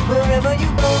 wherever you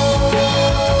go.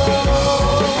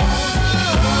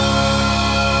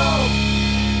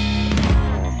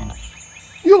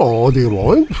 Ja, det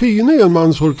var en fin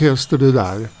enmansorkester det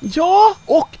där. Ja,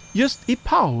 och just i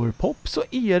powerpop så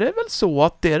är det väl så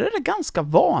att det är det ganska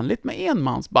vanligt med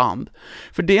enmansband.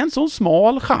 För det är en sån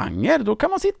smal genre, då kan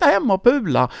man sitta hemma och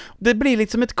pula. Det blir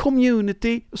liksom ett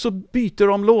community, så byter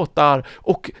de låtar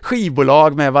och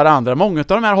skivbolag med varandra. Många av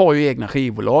de här har ju egna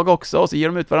skivbolag också, och så ger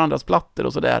de ut varandras plattor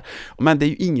och sådär. Men det är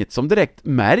ju inget som direkt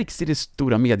märks i det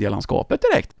stora medielandskapet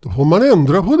direkt. Då får man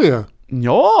ändra på det.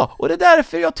 Ja, och det är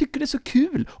därför jag tycker det är så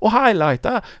kul att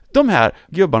highlighta de här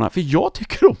gubbarna, för jag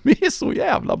tycker de är så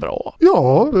jävla bra.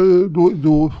 Ja,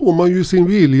 då får man ju sin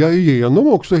vilja igenom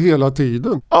också hela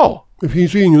tiden. Ja. Det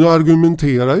finns ju ingen att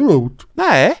argumentera emot.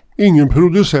 Nej. Ingen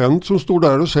producent som står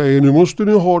där och säger nu måste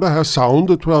ni ha det här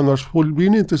soundet för annars blir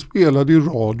ni inte spelade i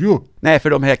radio. Nej, för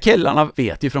de här killarna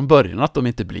vet ju från början att de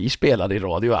inte blir spelade i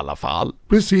radio i alla fall.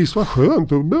 Precis, vad skönt.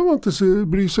 Då behöver man inte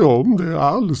bry sig om det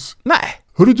alls. Nej.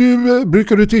 Hörru du,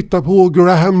 brukar du titta på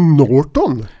Graham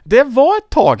Norton? Det var ett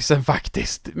tag sedan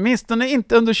faktiskt. Åtminstone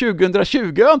inte under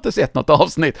 2020 har jag inte sett något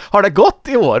avsnitt. Har det gått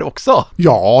i år också?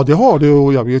 Ja, det har det,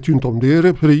 och jag vet ju inte om det är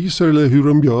repriser eller hur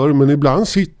de gör, men ibland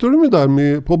sitter de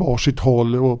där på varsitt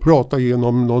håll och pratar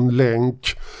genom någon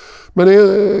länk. Men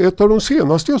ett av de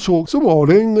senaste jag såg så var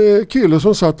det en kille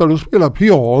som satt där och spelade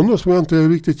piano som jag inte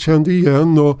riktigt kände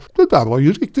igen. Och det där var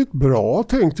ju riktigt bra,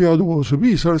 tänkte jag då. Och så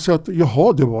visade det sig att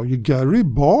jaha, det var ju Gary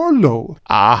Barlow.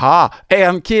 Aha,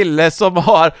 en kille som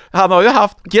han har ju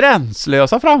haft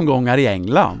gränslösa framgångar i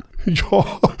England. Ja,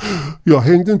 jag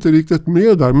hängde inte riktigt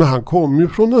med där, men han kom ju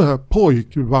från den här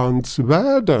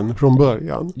pojkbandsvärlden från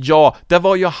början. Ja, det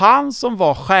var ju han som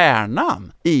var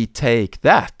stjärnan i Take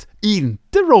That,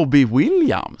 inte Robbie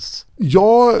Williams.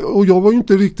 Ja, och jag var ju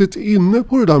inte riktigt inne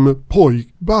på det där med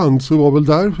pojkband, så var väl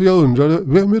därför jag undrade,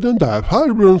 vem är den där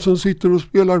farbrorn som sitter och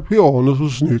spelar piano så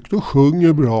snyggt och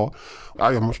sjunger bra?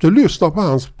 Ja, jag måste lyssna på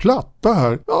hans platta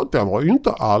här. Ja, den var ju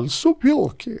inte alls så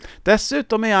pjåkig.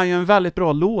 Dessutom är han ju en väldigt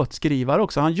bra låtskrivare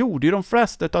också. Han gjorde ju de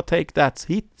flesta av Take That's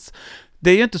hits.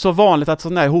 Det är ju inte så vanligt att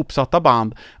sådana här ihopsatta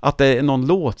band, att det är någon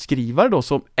låtskrivare då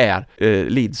som är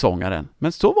leadsångaren.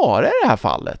 Men så var det i det här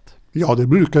fallet. Ja, det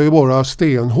brukar ju vara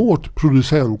stenhårt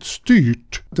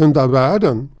producentstyrt, den där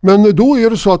världen. Men då är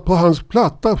det så att på hans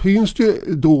platta finns det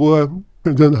då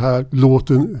den här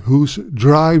låten Who's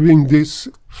Driving This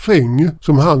Thing,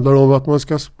 som handlar om att man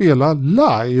ska spela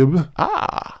live.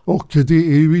 Och det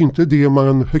är ju inte det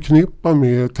man förknippar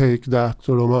med Take That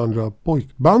och de andra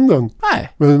pojkbanden. Nej.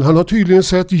 Men han har tydligen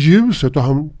sett ljuset och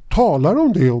han talar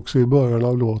om det också i början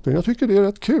av låten. Jag tycker det är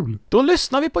rätt kul. Då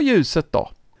lyssnar vi på ljuset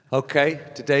då. Okay,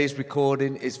 today's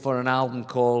recording is for an album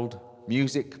called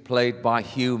Music Played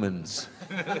by Humans.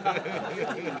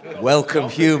 Welcome,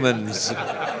 humans.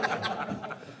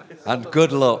 And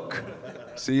good luck.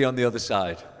 See you on the other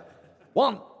side.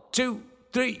 1, 2,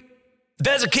 3.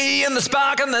 There's a key in the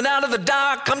spark, and then out of the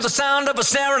dark comes the sound of a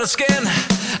snare and a skin.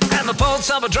 And the pulse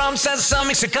of a drum says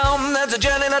something's to come. There's a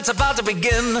journey that's about to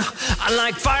begin.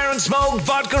 Unlike fire and smoke,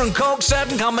 vodka and coke,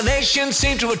 certain combinations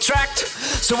seem to attract.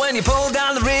 So when you pull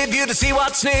down the rear view to see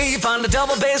what's near, you find a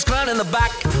double bass crown in the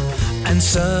back. And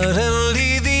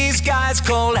suddenly these guys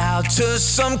call out to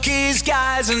some keys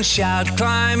guys and shout,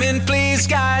 climb in please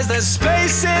guys, there's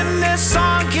space in this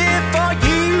song here for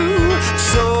you.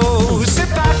 So sit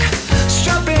back,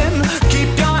 strap in, keep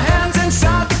your hands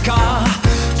inside the car.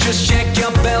 Just check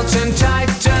your belts and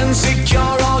tighten,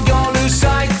 secure all your loose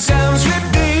items.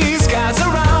 With these guys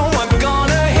around, we're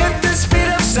gonna hit the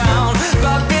speed of sound.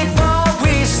 But before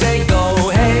we say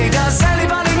go, hey, does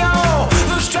anybody know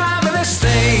who's driving this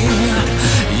thing?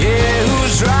 Yeah,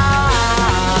 who's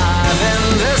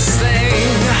driving this thing?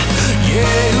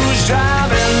 Yeah, who's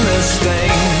driving this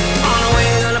thing? On our way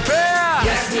on a prayer?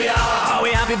 Yes, we are. Are we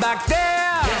happy back there?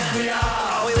 Yes, we are.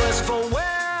 Are we worse for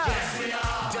wear? Yes, we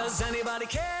are. Does anybody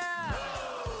care?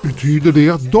 Betyder det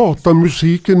att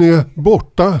datamusiken är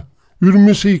borta ur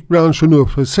musikbranschen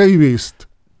upp? Säg visst.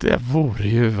 Det vore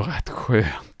ju rätt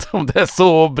skönt om det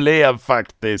så blev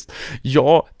faktiskt.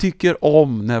 Jag tycker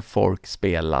om när folk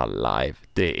spelar live.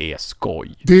 Det är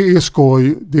skoj. Det är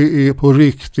skoj, det är på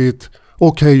riktigt.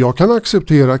 Okej, jag kan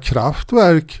acceptera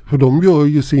Kraftwerk, för de gör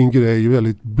ju sin grej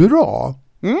väldigt bra.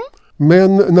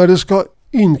 Men när det ska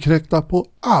inkräkta på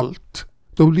allt,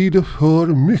 då blir det för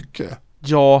mycket.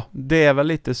 Ja, det är väl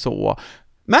lite så.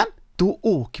 Men då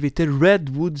åker vi till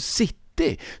Redwood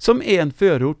City, som är en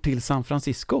förort till San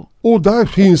Francisco. Och där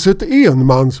finns ett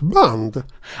enmansband.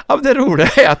 Ja, men det roliga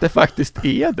är att det faktiskt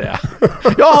är det.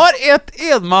 Jag har ett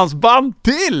enmansband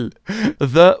till!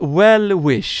 The Well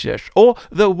Wishers. Och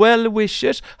The Well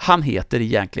Wishers, han heter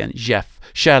egentligen Jeff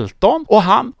Shelton. Och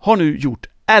han har nu gjort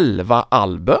 11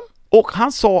 album. Och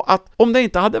han sa att om det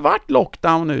inte hade varit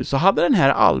lockdown nu så hade den här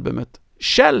albumet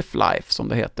Shelf Life, som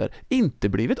det heter, inte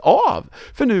blivit av.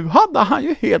 För nu hade han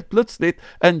ju helt plötsligt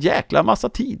en jäkla massa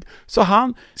tid. Så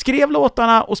han skrev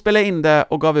låtarna och spelade in det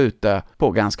och gav ut det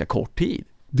på ganska kort tid.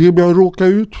 Det vi har råkat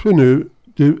ut för nu,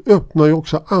 det öppnar ju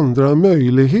också andra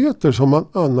möjligheter som man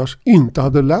annars inte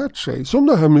hade lärt sig. Som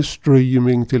det här med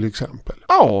streaming till exempel.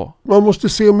 Ja. Man måste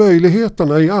se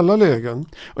möjligheterna i alla lägen.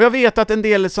 Och jag vet att en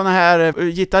del såna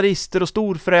här gitarrister och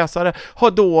storfräsare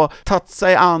har då tagit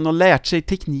sig an och lärt sig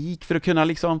teknik för att kunna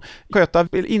liksom sköta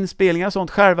inspelningar och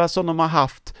sånt själva som de har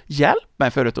haft hjälp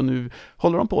med förut. Och nu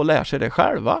håller de på att lära sig det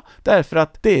själva. Därför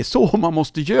att det är så man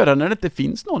måste göra när det inte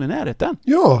finns någon i närheten.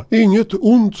 Ja, inget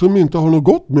ont som inte har något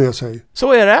gott med sig.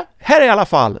 Så är det. Här är i alla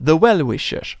fall The Well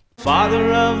Wishers. Father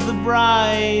of the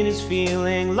bride is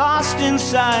feeling lost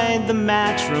inside the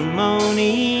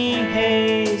matrimony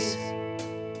haze.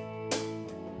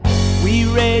 We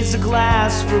raise a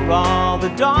glass for all the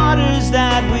daughters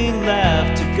that we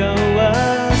left to go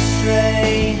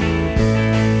astray.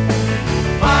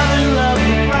 Father of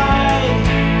the bride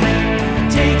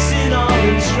takes it all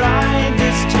in stride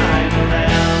this time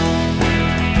around.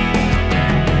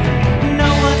 No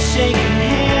one's shaking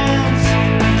hands,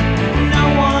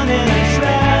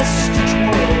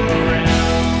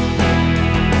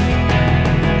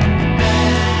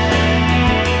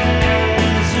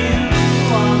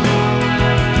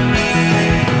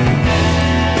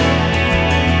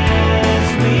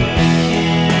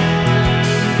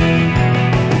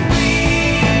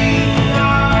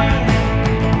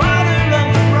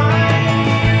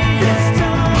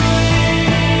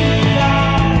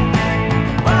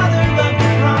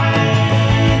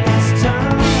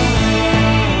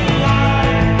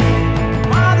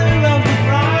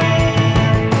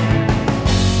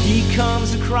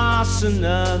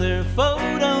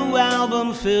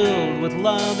 filled with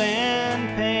love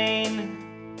and pain.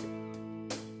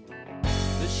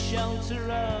 The shelter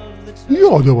of the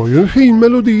Ja, det var ju en fin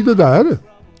melodi det där.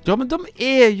 Ja, men de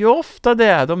är ju ofta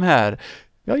det, de här.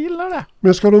 Jag gillar det.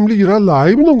 Men ska de lira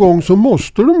live någon gång så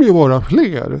måste de ju vara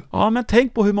fler. Ja, men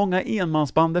tänk på hur många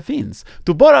enmansband det finns.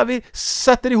 Då bara vi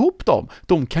sätter ihop dem.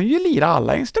 De kan ju lira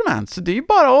alla instrument, så det är ju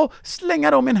bara att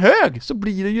slänga dem i en hög, så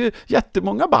blir det ju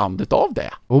jättemånga band utav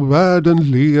det. Och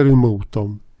världen ler emot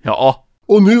dem. Ja.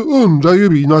 Och nu undrar ju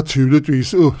vi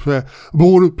naturligtvis Uffe,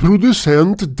 vår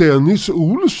producent Dennis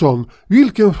Olsson,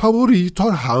 vilken favorit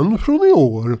har han från i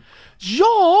år?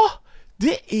 Ja,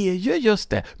 det är ju just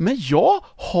det. Men jag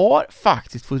har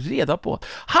faktiskt fått reda på att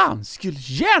han skulle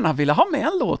gärna vilja ha med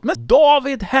en låt med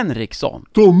David Henriksson.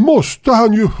 Då måste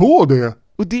han ju få det.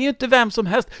 Och det är ju inte vem som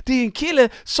helst. Det är en kille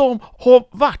som har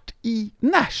varit i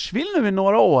Nashville nu i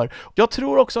några år. Jag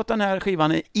tror också att den här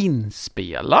skivan är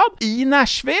inspelad i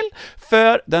Nashville,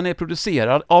 för den är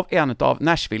producerad av en av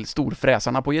Nashville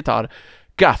storfräsarna på gitarr,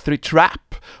 Guthrie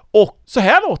Trapp. Och så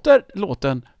här låter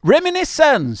låten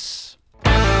Reminiscence.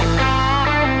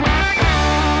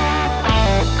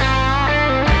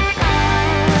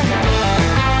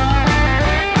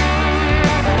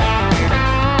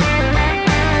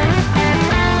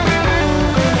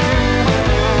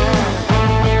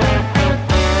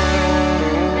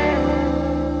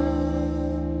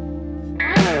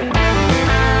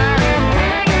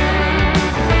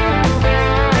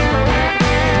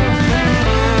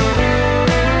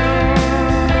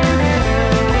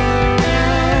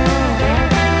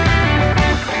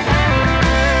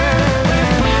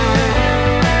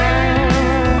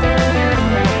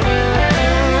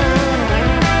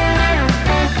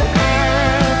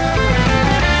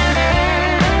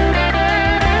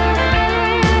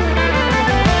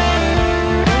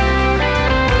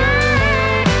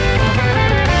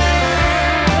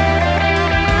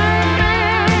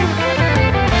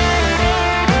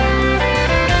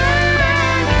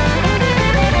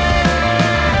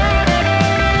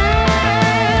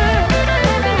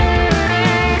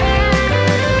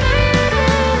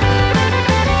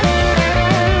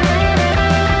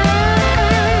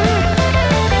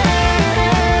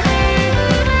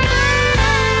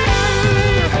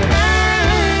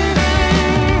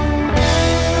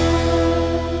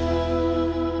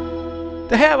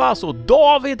 Det här var alltså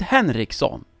David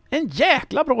Henriksson. En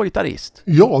jäkla bra gitarrist.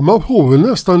 Ja, man får väl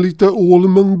nästan lite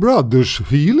Allman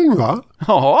Brothers-feeling, va?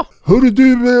 Ja. Hörru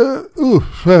du,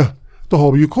 Uffe, då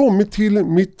har vi ju kommit till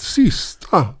mitt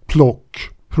sista plock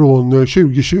från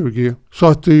 2020. Så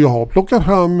att jag har plockat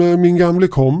fram min gamle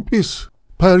kompis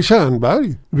Per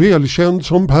Tjärnberg, välkänd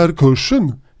som Per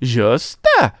Kursen. Just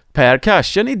det! Per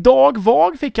Kursen, idag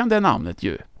vag fick han det namnet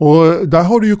ju. Och där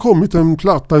har det ju kommit en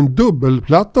platta, en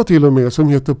dubbelplatta till och med, som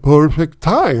heter Perfect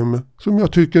Time. Som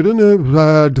jag tycker den är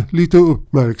värd lite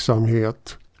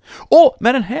uppmärksamhet. Och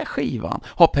med den här skivan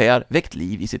har Per väckt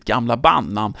liv i sitt gamla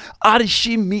bandnamn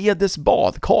Archimedes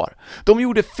badkar. De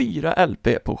gjorde 4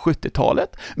 LP på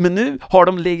 70-talet, men nu har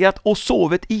de legat och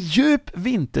sovit i djup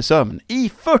vintersömn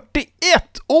i 41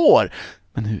 år.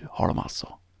 Men nu har de alltså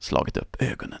slagit upp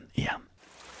ögonen igen.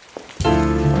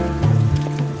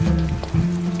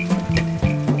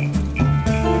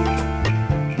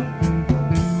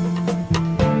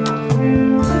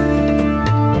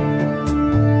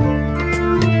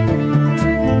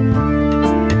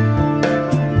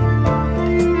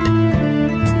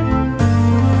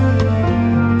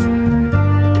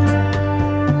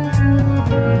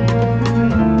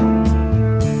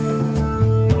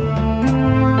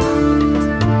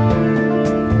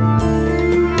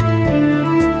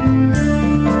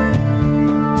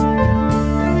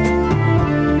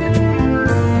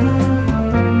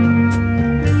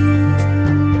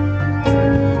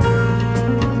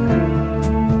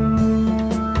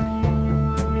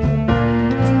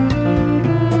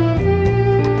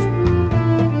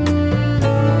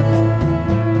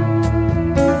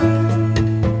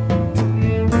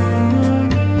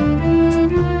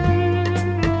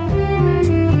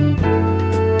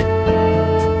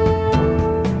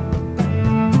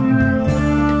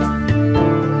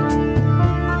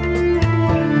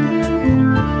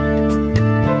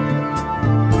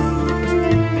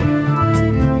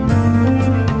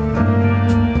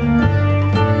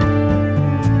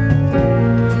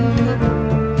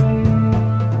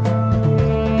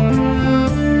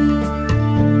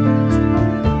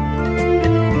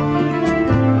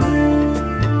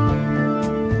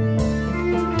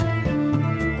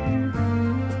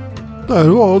 Där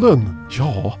var den.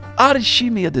 Ja,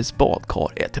 Archimedes badkar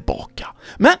är tillbaka.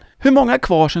 Men hur många är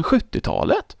kvar sedan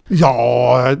 70-talet?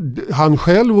 Ja, han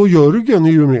själv och Jörgen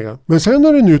är ju med. Men sen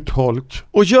är det nytt folk.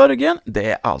 Och Jörgen,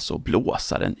 det är alltså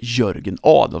blåsaren Jörgen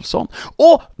Adolfsson.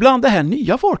 Och bland det här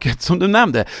nya folket som du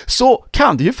nämnde så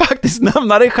kan du ju faktiskt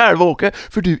nämna dig själv, Åke,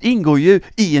 för du ingår ju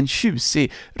i en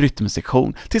tjusig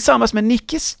rytmsektion tillsammans med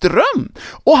Nicke Ström.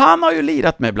 Och han har ju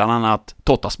lirat med bland annat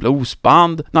Tottas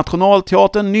Bluesband,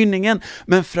 Nationalteatern, Nynningen,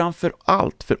 men framför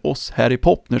allt för oss här i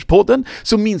Popnördspodden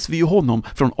så minns vi ju honom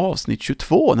från avsnitt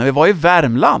 22 när vi var i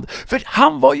Värmland, för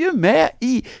han var ju med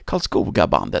i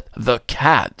Karlskoga-bandet The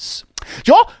Cads.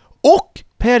 Ja, och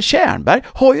Per Tjärnberg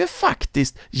har ju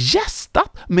faktiskt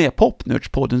gästat med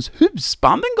Popnördspoddens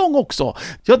husband en gång också.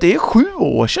 Ja, det är 7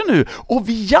 år sedan nu och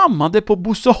vi jammade på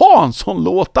Bosse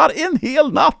Hansson-låtar en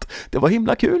hel natt. Det var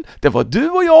himla kul. Det var du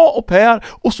och jag och Per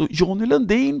och så Johnny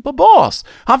Lundin på bas.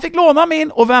 Han fick låna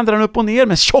min och vända den upp och ner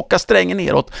med tjocka strängen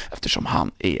neråt eftersom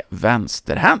han är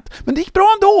vänsterhänt. Men det gick bra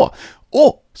ändå.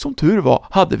 Och som tur var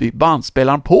hade vi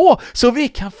bandspelaren på så vi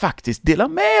kan faktiskt dela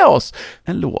med oss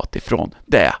en låt ifrån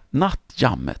det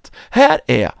nattjammet. Här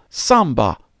är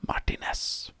Samba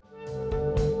Martinez.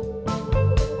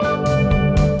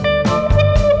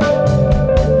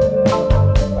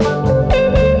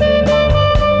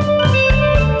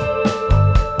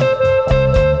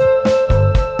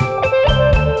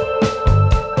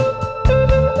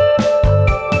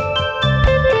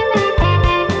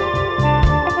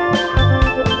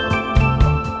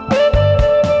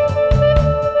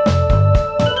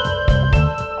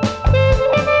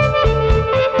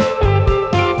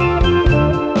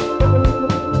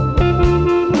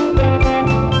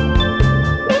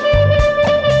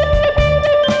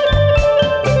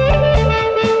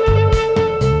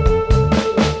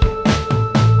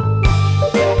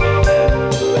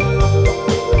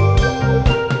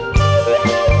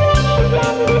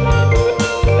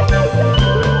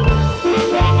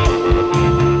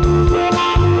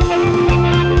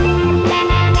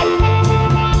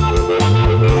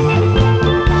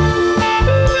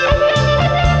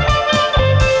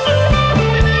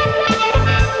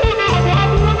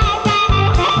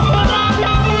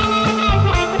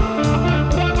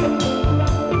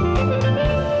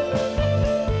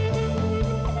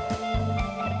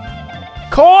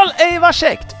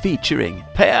 Käckt featuring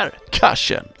Per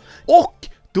Cushion. Och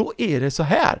då är det så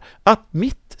här att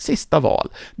mitt sista val,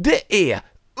 det är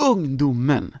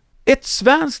Ungdomen. Ett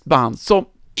svenskt band som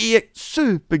är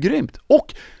supergrymt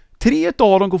och 3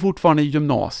 av dem går fortfarande i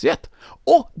gymnasiet.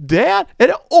 Och där är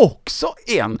det också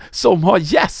en som har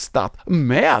gästat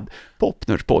med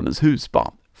Popnördspoddens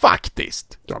husband.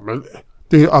 Faktiskt. Ja, men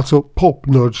det är alltså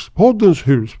Popnördspoddens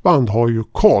husband har ju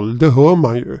koll, det hör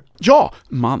man ju. Ja,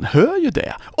 man hör ju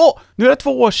det. Och nu är det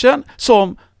 2 år sedan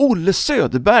som Olle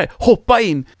Söderberg hoppade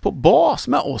in på bas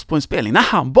med oss på en spelning när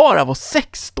han bara var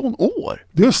 16 år.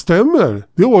 Det stämmer,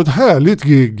 det var ett härligt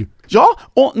gig. Ja,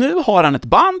 och nu har han ett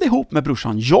band ihop med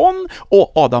brorsan John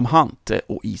och Adam Hante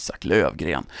och Isak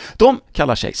Lövgren. De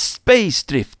kallar sig Space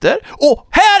Drifter och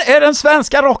här är den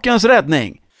svenska rockens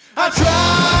räddning.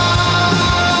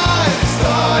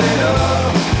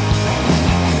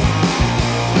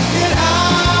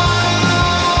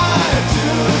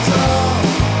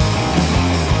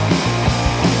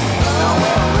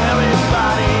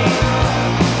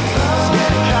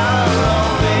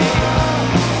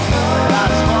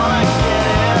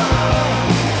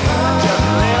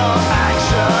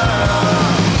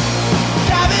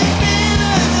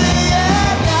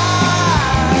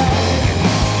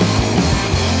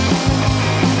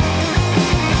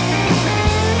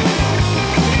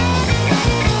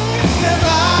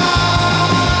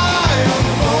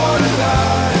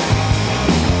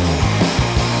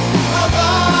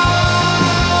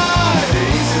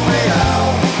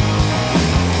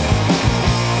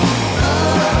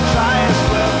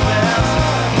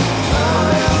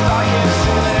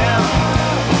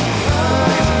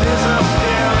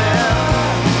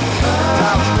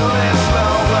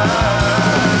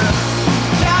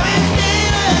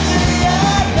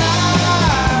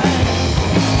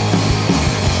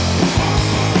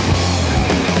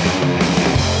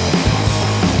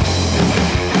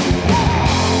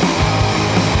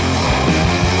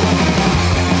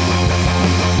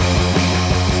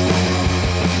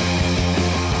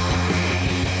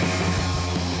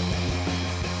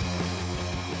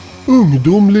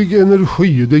 Ungdomlig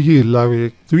energi, det gillar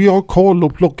vi. Vi har koll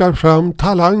och plockar fram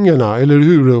talangerna, eller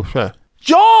hur Uffe?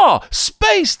 Ja!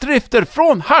 Space Drifter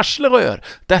från Harslerör.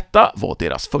 Detta var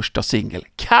deras första singel,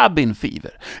 Cabin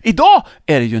Fever. Idag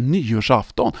är det ju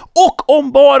nyårsafton och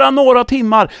om bara några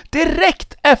timmar,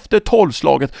 direkt efter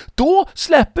 12-slaget, då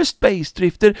släpper Space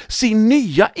Drifter sin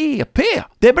nya EP.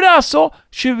 Det blir alltså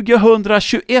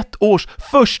 2021 års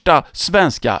första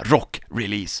svenska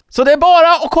rock-release. Så det är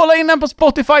bara att kolla in den på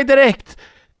Spotify direkt.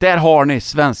 Där har ni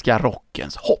svenska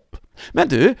rockens hopp. Men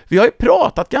du, vi har ju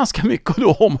pratat ganska mycket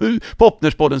då om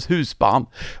Popnördspoddens husband.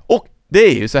 Och det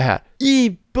är ju så här,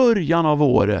 i början av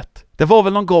året, det var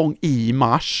väl någon gång i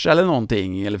mars eller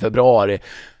någonting, eller februari,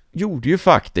 gjorde ju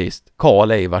faktiskt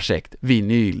Carl Eivarsekt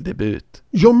vinyldebut.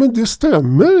 Ja, men det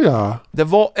stämmer, ja. Det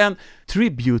var en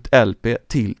tribute-LP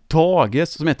till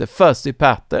Tages som heter Fuzzy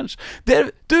Patterns,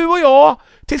 där du och jag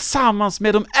tillsammans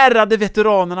med de ärrade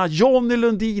veteranerna Johnny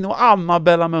Lundin och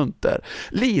Anna-Bella Munter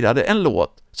lirade en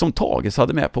låt som Tages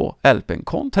hade med på LP:n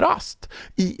Kontrast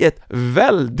i ett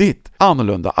väldigt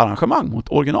annorlunda arrangemang mot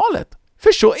originalet.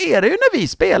 För så är det ju när vi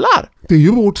spelar. Det är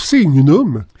ju vårt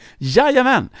signum.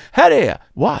 Jajamän, här är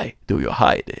Why Do You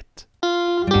Hide It?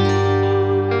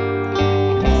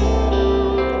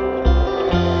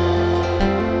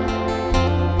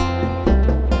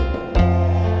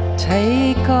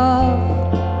 Take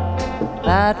off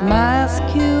that mask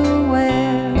you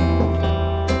wear.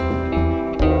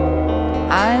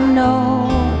 I know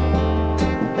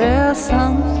there's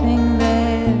something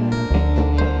there,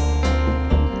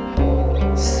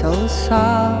 so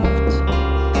soft,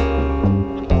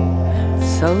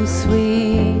 so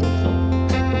sweet.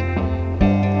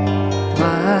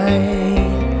 Why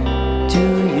do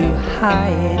you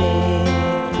hide it?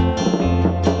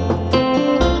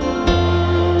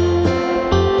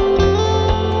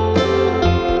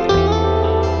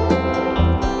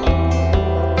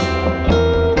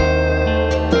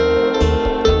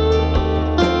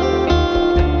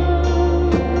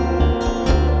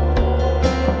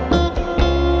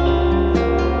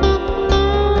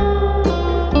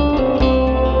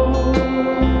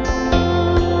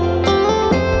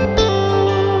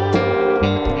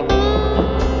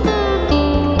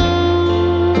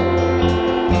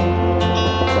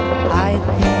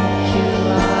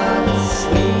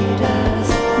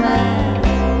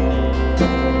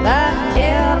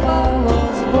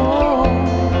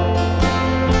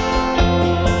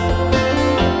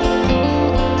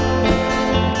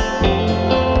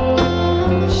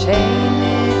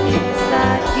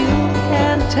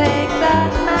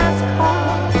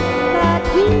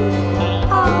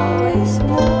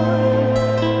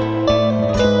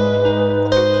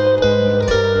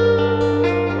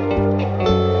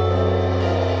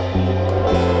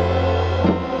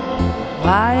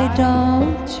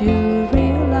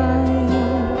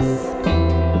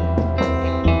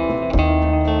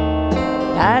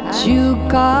 You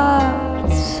got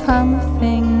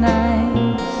something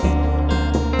nice,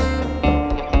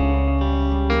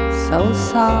 so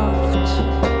soft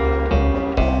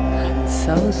and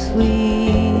so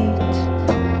sweet.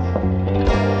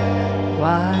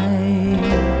 Why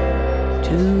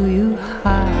do you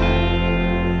hide?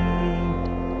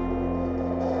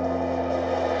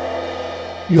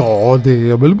 Ja, det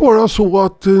är väl bara så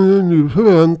att nu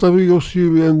förväntar vi oss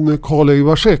ju en Carl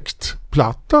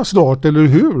Eivarsekt-platta snart, eller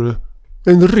hur?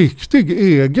 En riktig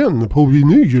egen på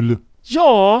vinyl.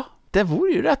 Ja, det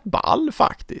vore ju rätt ball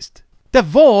faktiskt. Det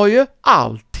var ju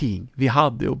allting vi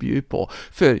hade att bjuda på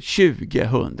för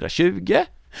 2020.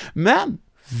 Men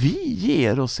vi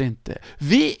ger oss inte.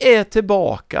 Vi är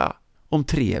tillbaka om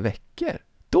 3 veckor.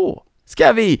 Då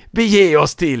ska vi bege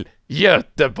oss till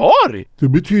Göteborg. Det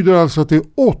betyder alltså att det är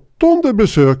 8:e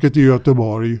besöket i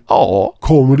Göteborg. Ja.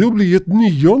 Kommer det att bli ett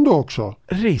 9:e också?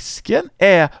 Risken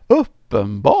är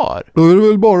uppenbar. Då är det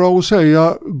väl bara att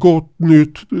säga gott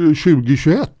nytt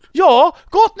 2021. Ja,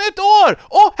 gott nytt år!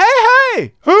 Och hej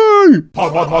hej! Hej!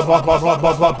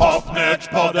 Popnördspodden.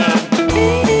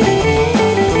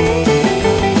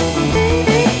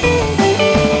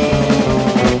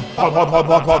 Popnördspodden.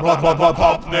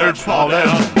 Popnördspodden.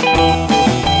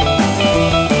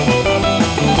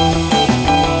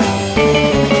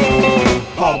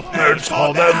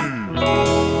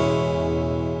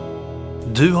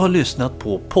 Du har lyssnat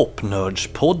på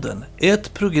Popnördspodden,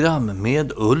 ett program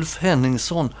med Ulf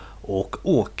Henningsson och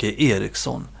Åke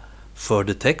Eriksson. För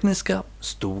det tekniska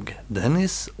stod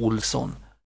Dennis Olsson.